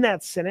there in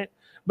that Senate.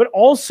 But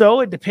also,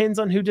 it depends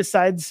on who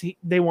decides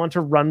they want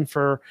to run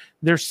for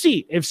their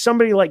seat. If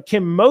somebody like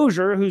Kim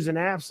Mosier, who's an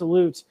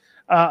absolute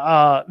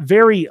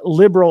very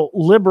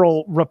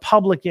liberal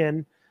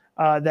Republican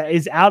that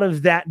is out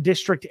of that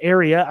district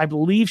area. I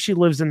believe she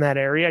lives in that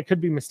area. I could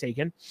be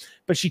mistaken,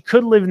 but she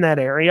could live in that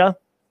area.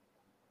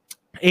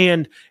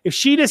 And if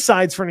she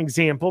decides, for an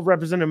example,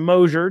 Representative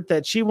Mosier,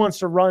 that she wants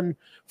to run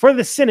for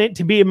the Senate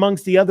to be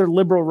amongst the other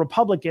liberal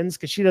Republicans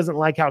because she doesn't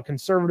like how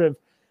conservative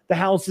the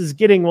House is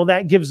getting, well,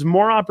 that gives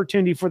more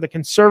opportunity for the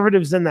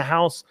conservatives in the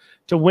House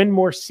to win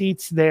more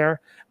seats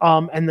there.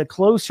 And the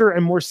closer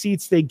and more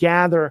seats they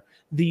gather,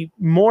 the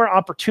more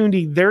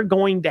opportunity they're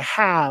going to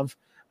have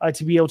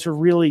to be able to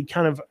really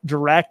kind of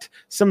direct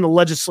some of the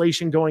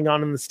legislation going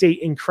on in the state.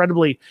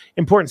 Incredibly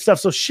important stuff.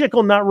 So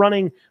Schickel not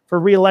running for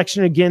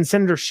re-election again.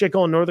 Senator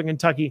Schickel in Northern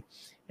Kentucky.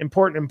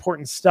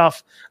 Important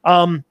stuff.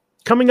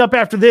 Coming up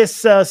after this,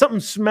 something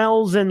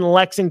smells in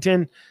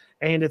Lexington,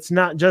 and it's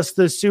not just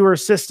the sewer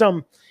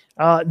system.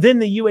 Then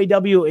the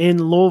UAW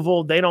in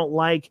Louisville, they don't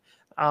like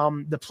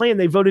the plan.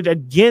 They voted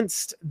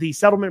against the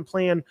settlement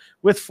plan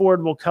with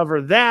Ford. We'll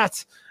cover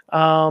that.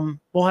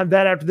 We'll have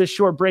that after this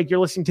short break. You're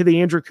listening to the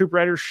Andrew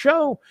Cooper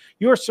Show,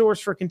 your source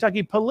for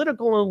Kentucky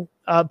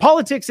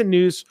politics and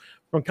news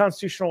from a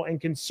constitutional and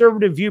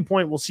conservative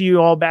viewpoint. We'll see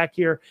you all back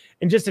here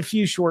in just a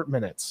few short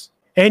minutes.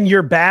 And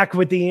you're back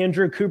with the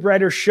Andrew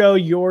Cooper Show,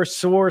 your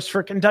source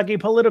for Kentucky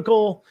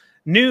political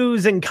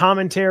news and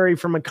commentary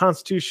from a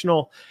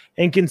constitutional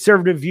and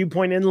conservative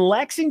viewpoint in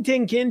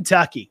Lexington,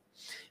 Kentucky.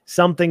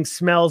 Something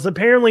smells.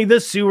 Apparently the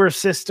sewer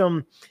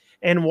system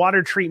and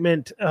water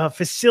treatment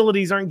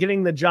facilities aren't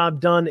getting the job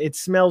done. It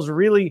smells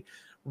really,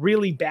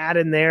 really bad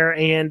in there.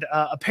 And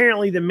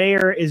apparently the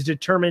mayor is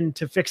determined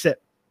to fix it.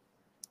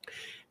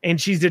 And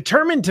she's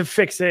determined to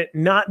fix it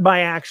not by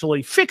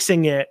actually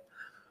fixing it,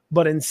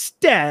 but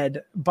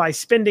instead by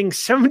spending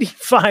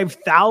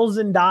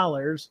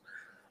 $75,000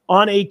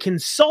 on a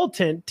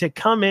consultant to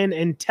come in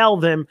and tell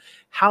them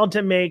how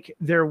to make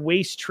their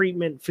waste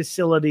treatment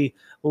facility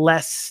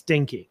less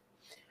stinky.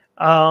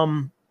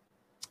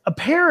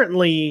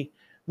 Apparently,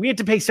 we had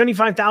to pay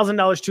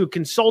 $75,000 to a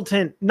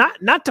consultant,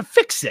 not to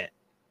fix it.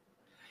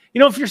 You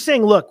know, if you're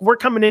saying, look, we're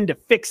coming in to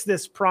fix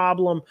this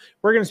problem,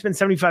 we're going to spend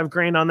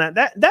 $75,000 on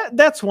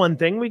that's one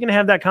thing. We can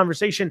have that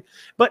conversation.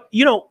 But,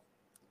 you know,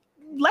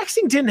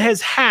 Lexington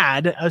has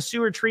had a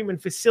sewer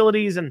treatment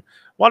facilities and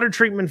water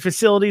treatment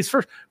facilities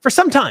for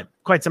some time,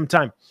 quite some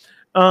time.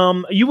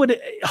 You would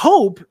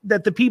hope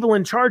that the people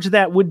in charge of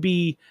that would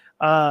be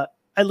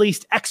at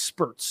least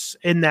experts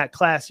in that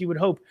class. You would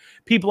hope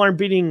people aren't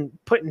being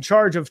put in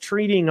charge of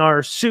treating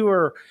our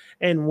sewer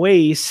and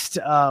waste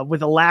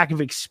with a lack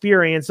of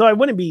experience. So I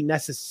wouldn't be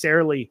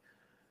necessarily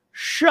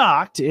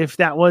shocked if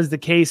that was the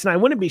case. And I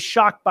wouldn't be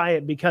shocked by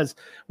it because,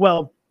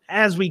 well,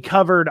 as we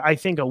covered, I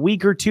think a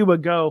week or two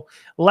ago,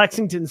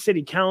 Lexington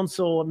City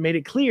Council made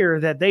it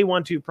clear that they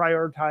want to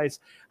prioritize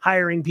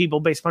hiring people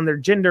based on their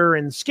gender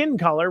and skin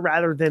color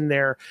rather than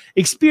their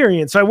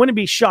experience. So I wouldn't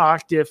be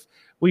shocked if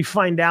we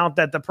find out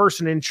that the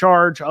person in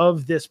charge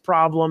of this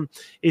problem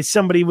is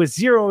somebody with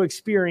zero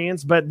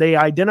experience, but they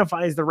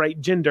identify as the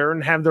right gender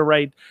and have the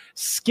right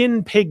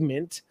skin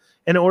pigment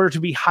in order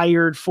to be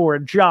hired for a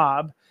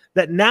job,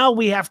 that now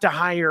we have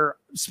to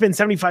spend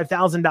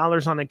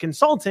 $75,000 on a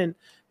consultant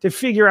to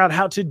figure out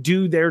how to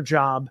do their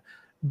job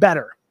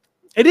better.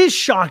 It is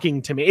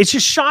shocking to me. It's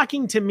just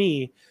shocking to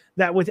me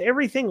that with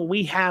everything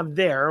we have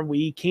there,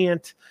 we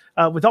can't,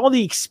 with all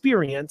the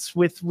experience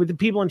with the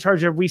people in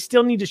charge of, we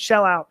still need to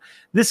shell out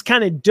this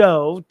kind of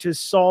dough to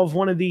solve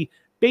one of the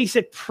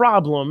basic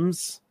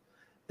problems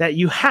that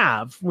you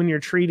have when you're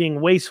treating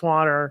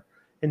wastewater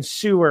and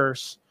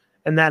sewers,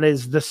 and that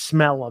is the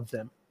smell of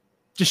them.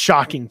 Just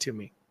shocking to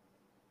me.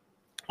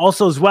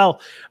 Also, as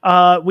well,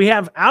 we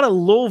have out of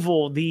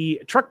Louisville,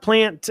 the truck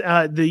plant,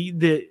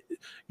 the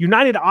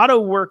United Auto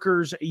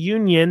Workers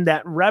Union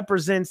that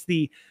represents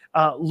the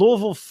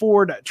Louisville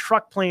Ford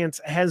truck plants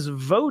has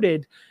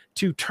voted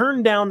to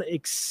turn down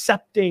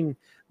accepting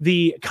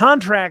the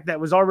contract that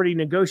was already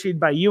negotiated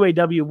by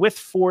UAW with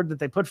Ford that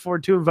they put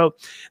forward to a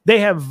vote. They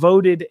have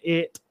voted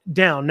it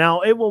down.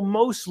 Now, it will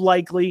most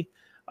likely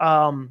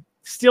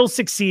still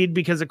succeed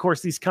because, of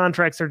course, these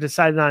contracts are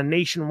decided on a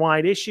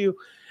nationwide issue.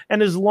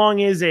 And as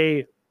long as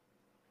a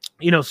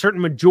certain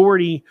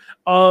majority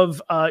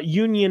of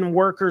union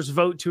workers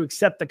vote to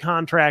accept the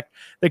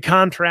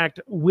contract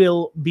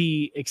will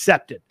be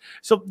accepted.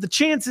 So the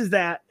chances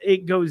that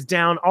it goes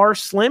down are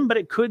slim, but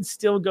it could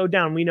still go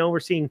down. We know we're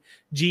seeing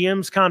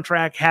GM's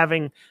contract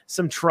having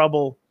some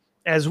trouble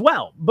as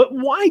well. But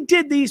why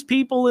did these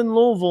people in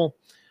Louisville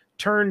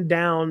turn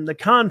down the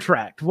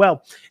contract?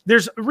 Well,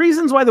 there's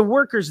reasons why the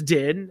workers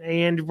did,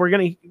 and we're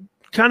going to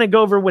kind of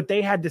go over what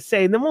they had to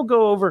say. And then we'll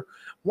go over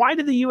why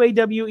did the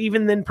UAW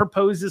even then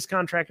propose this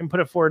contract and put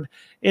it forward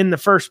in the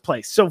first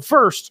place. So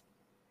first,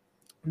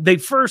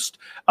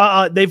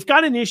 they've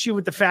got an issue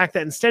with the fact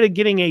that instead of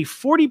getting a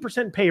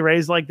 40% pay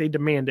raise like they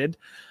demanded,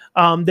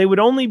 they would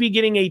only be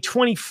getting a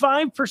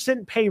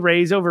 25% pay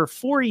raise over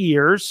 4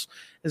 years,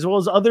 as well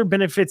as other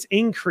benefits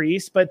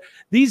increase. But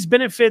these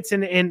benefits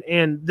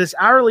and this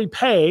hourly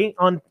pay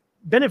on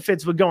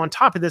benefits would go on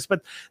top of this,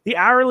 but the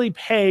hourly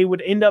pay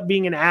would end up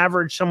being an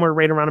average somewhere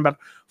right around about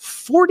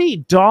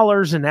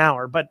 $40 an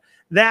hour. But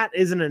that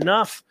isn't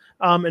enough.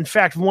 In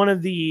fact, one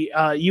of the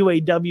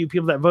UAW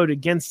people that voted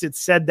against it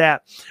said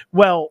that,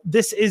 well,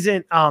 this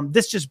isn't,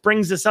 this just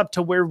brings us up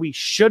to where we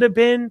should have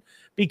been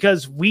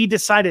because we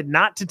decided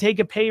not to take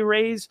a pay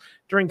raise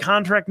during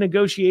contract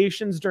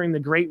negotiations during the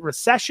Great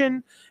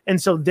Recession.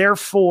 And so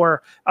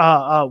therefore,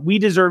 we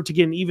deserve to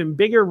get an even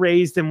bigger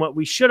raise than what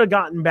we should have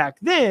gotten back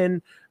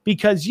then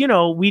because,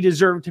 we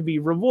deserve to be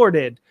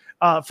rewarded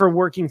for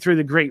working through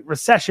the Great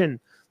Recession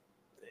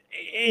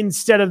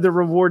instead of the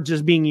reward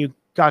just being you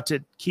got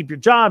to keep your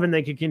job and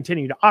they could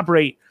continue to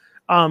operate.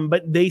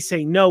 But they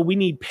say, no, we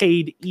need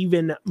paid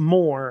even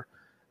more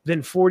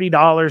than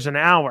 $40 an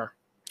hour.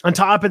 On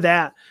top of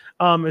that,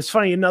 it's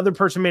funny, another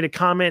person made a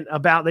comment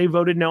about they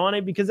voted no on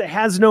it because it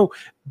has no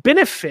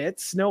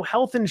benefits, no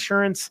health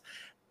insurance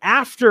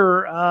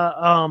after,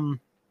 after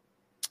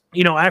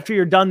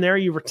you're done there,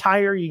 you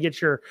retire, you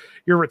get your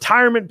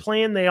retirement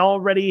plan they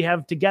already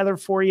have together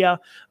for you.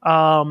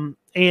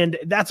 And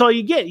that's all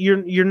you get.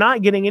 You're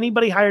not getting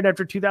anybody hired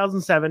after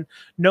 2007,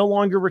 no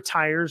longer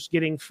retires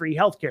getting free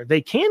healthcare.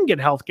 They can get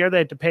healthcare. They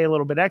have to pay a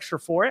little bit extra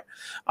for it.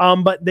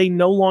 But they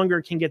no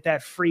longer can get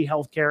that free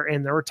healthcare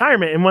in their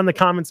retirement. And one of the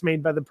comments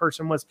made by the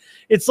person was,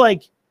 it's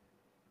like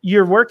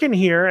you're working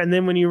here and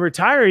then when you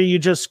retire, you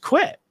just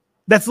quit.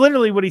 That's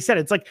literally what he said.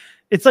 It's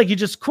like you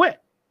just quit.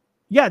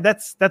 Yeah,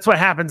 that's what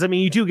happens. I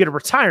mean, you do get a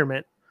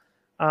retirement.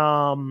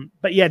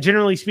 But yeah,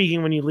 generally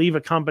speaking, when you leave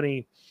a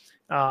company,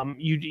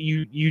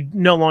 you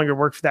no longer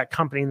work for that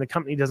company and the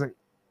company doesn't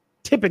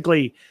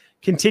typically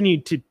continue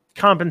to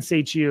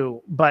compensate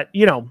you, but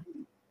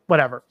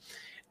whatever.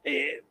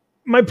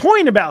 My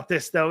point about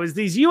this though, is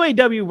these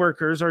UAW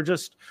workers are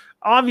just,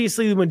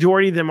 obviously the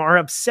majority of them are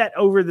upset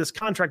over this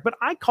contract, but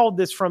I called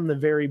this from the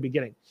very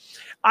beginning.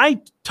 I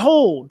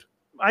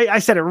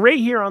said it right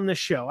here on this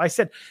show. I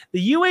said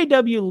the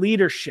UAW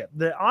leadership,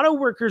 the auto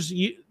workers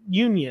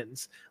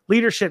unions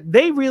leadership,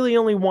 they really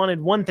only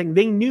wanted one thing.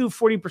 They knew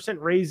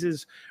 40%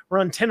 raises were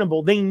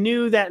untenable. They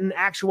knew that in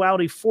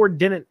actuality, Ford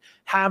didn't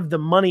have the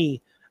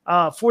money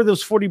for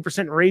those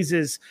 40%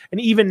 raises. And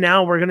even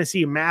now we're going to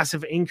see a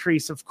massive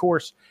increase, of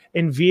course,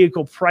 in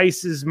vehicle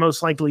prices,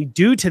 most likely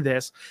due to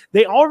this.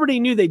 They already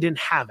knew they didn't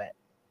have it.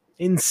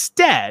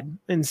 Instead,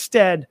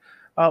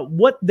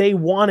 what they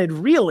wanted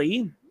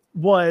really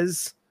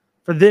was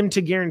for them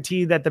to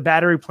guarantee that the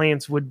battery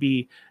plants would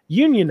be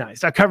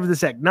unionized. I covered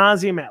this ad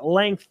nauseum at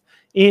length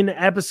in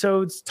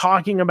episodes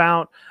talking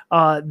about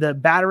the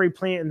battery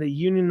plant and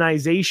the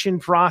unionization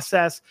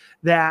process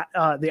that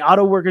the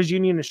Auto Workers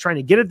Union is trying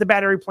to get at the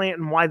battery plant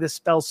and why this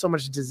spells so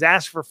much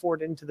disaster for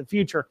Ford into the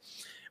future,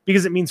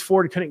 because it means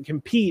Ford couldn't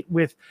compete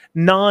with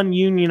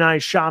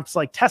non-unionized shops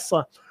like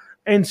Tesla.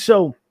 And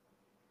so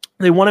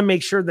they want to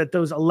make sure that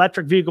those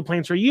electric vehicle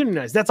plants are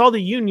unionized. That's all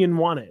the union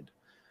wanted.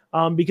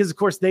 Because, of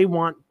course, they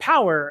want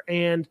power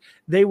and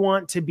they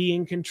want to be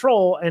in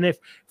control. And if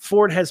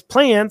Ford has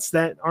plants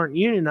that aren't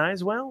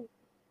unionized, well,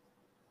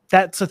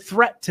 that's a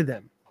threat to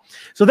them.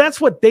 So that's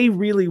what they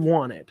really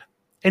wanted.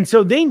 And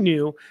so they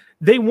knew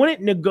they wouldn't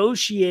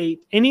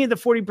negotiate any of the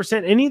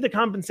 40%, any of the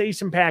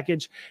compensation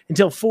package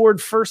until Ford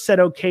first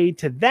said okay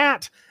to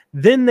that.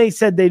 Then they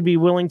said they'd be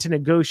willing to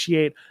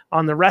negotiate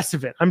on the rest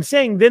of it. I'm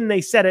saying then they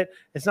said it.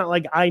 It's not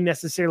like I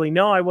necessarily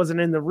know. I wasn't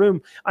in the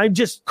room. I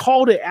just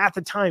called it at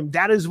the time.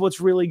 That is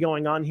what's really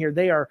going on here.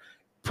 They are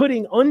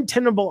putting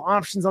untenable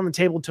options on the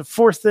table to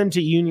force them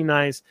to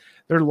unionize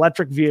their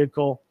electric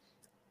vehicle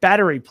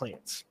battery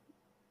plants.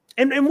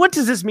 And what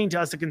does this mean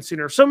to us, the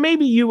consumer? So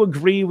maybe you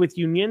agree with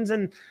unions,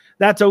 and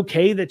that's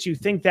okay that you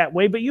think that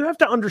way, but you have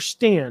to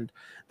understand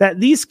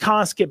that these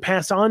costs get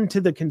passed on to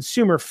the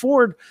consumer.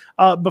 Ford,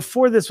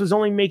 before this, was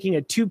only making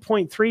a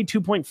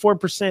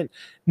 2.4%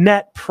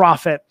 net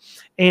profit,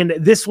 and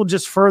this will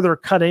just further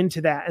cut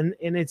into that. And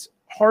it's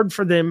hard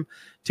for them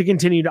to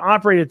continue to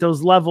operate at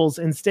those levels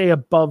and stay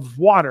above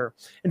water.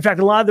 In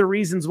fact, a lot of the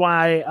reasons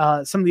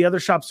why some of the other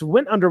shops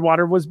went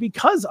underwater was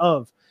because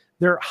of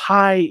their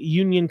high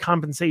union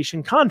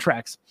compensation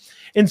contracts.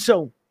 And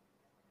so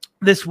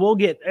this will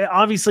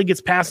obviously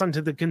gets passed on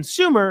to the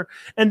consumer.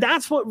 And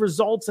that's what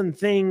results in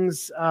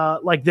things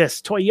like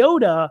this.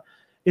 Toyota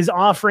is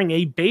offering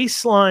a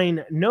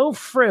baseline, no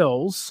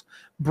frills,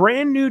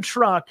 brand new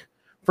truck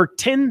for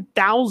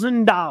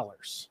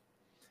 $10,000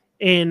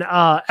 in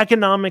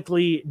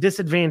economically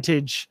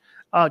disadvantaged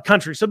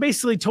countries. So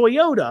basically,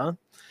 Toyota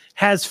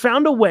has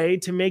found a way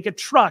to make a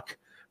truck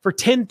for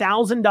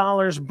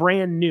 $10,000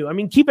 brand new. I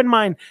mean, keep in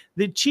mind,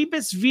 the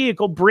cheapest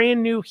vehicle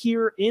brand new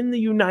here in the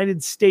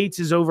United States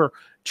is over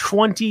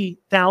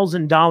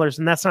 $20,000.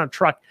 And that's not a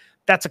truck,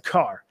 that's a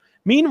car.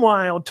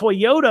 Meanwhile,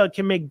 Toyota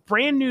can make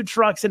brand new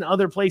trucks in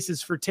other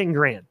places for 10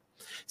 grand.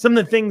 Some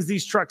of the things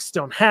these trucks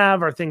don't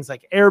have are things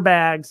like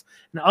airbags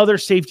and other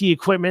safety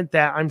equipment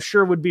that I'm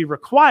sure would be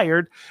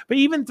required. But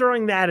even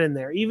throwing that in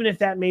there, even if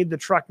that made the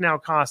truck now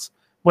cost,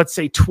 let's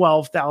say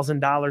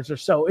 $12,000 or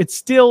so, it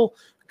still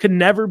could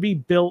never be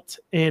built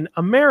in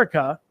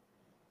America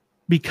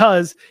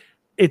because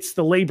it's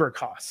the labor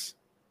costs.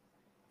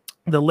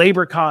 The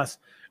labor costs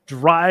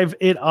drive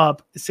it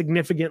up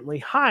significantly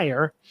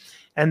higher.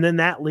 And then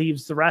that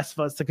leaves the rest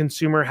of us, the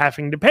consumer,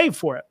 having to pay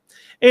for it.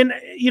 And,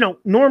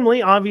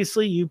 normally,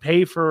 obviously, you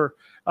pay for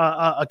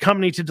a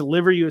company to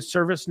deliver you a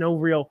service. No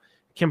real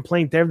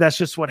complaint there. That's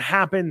just what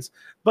happens.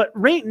 But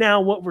right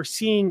now, what we're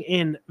seeing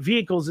in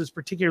vehicles is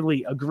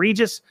particularly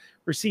egregious.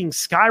 We're seeing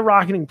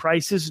skyrocketing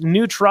prices.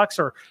 New trucks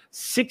are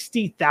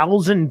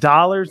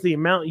 $60,000, the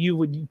amount you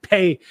would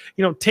pay,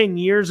 10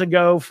 years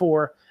ago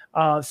for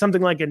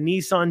something like a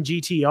Nissan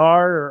GTR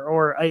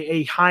or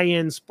a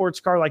high-end sports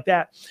car like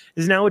that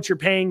is now what you're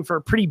paying for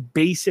a pretty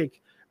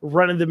basic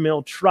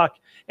run-of-the-mill truck.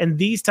 And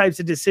these types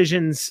of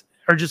decisions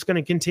are just going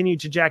to continue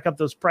to jack up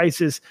those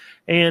prices.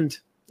 And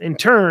in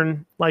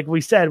turn, like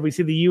we said, we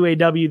see the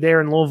UAW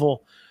there in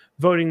Louisville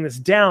voting this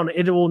down.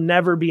 It will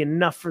never be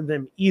enough for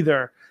them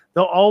either.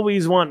 They'll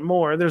always want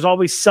more. There's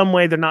always some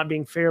way they're not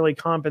being fairly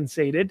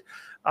compensated.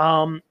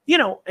 And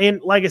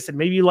like I said,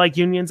 maybe you like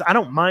unions. I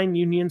don't mind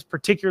unions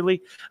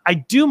particularly. I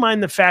do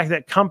mind the fact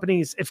that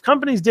if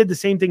companies did the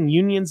same thing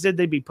unions did,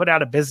 they'd be put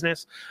out of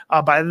business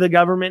by the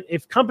government.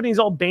 If companies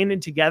all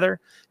banded together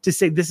to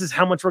say, this is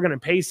how much we're going to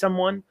pay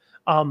someone,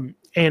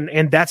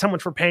 and that's how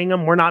much we're paying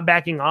them, we're not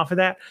backing off of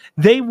that,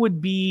 they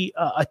would be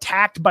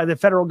attacked by the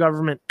federal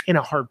government in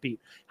a heartbeat.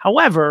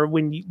 However,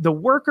 when the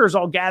workers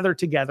all gather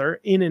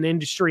together in an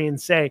industry and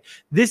say,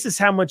 this is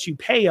how much you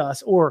pay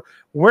us, or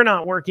we're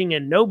not working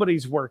and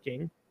nobody's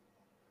working,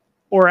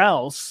 or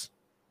else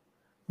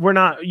we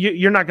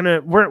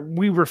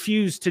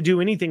refuse to do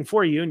anything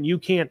for you, and you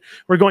can't,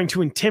 we're going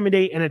to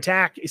intimidate and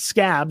attack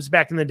scabs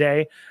back in the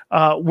day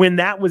when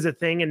that was a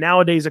thing. And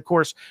nowadays, of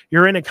course,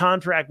 you're in a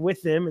contract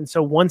with them. And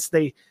so once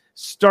they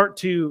start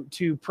to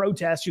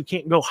protest, you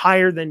can't go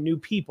higher than new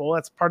people.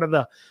 That's part of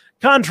the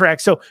contract.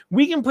 So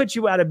we can put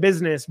you out of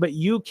business, but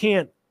you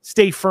can't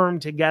stay firm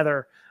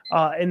together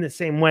in the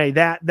same way.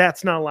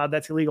 That's not allowed.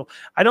 That's illegal.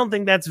 I don't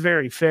think that's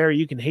very fair.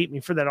 You can hate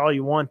me for that all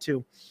you want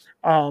to.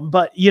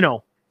 But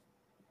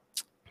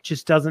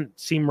just doesn't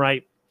seem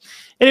right.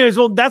 Anyways,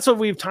 well, that's what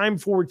we have time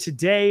for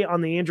today on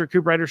the Andrew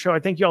Cooper Show. I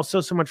thank you all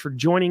so much for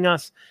joining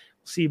us.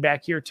 We'll see you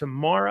back here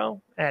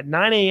tomorrow at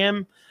 9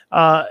 a.m.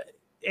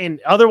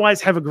 And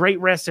otherwise, have a great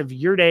rest of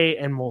your day,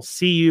 and we'll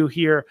see you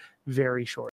here very shortly.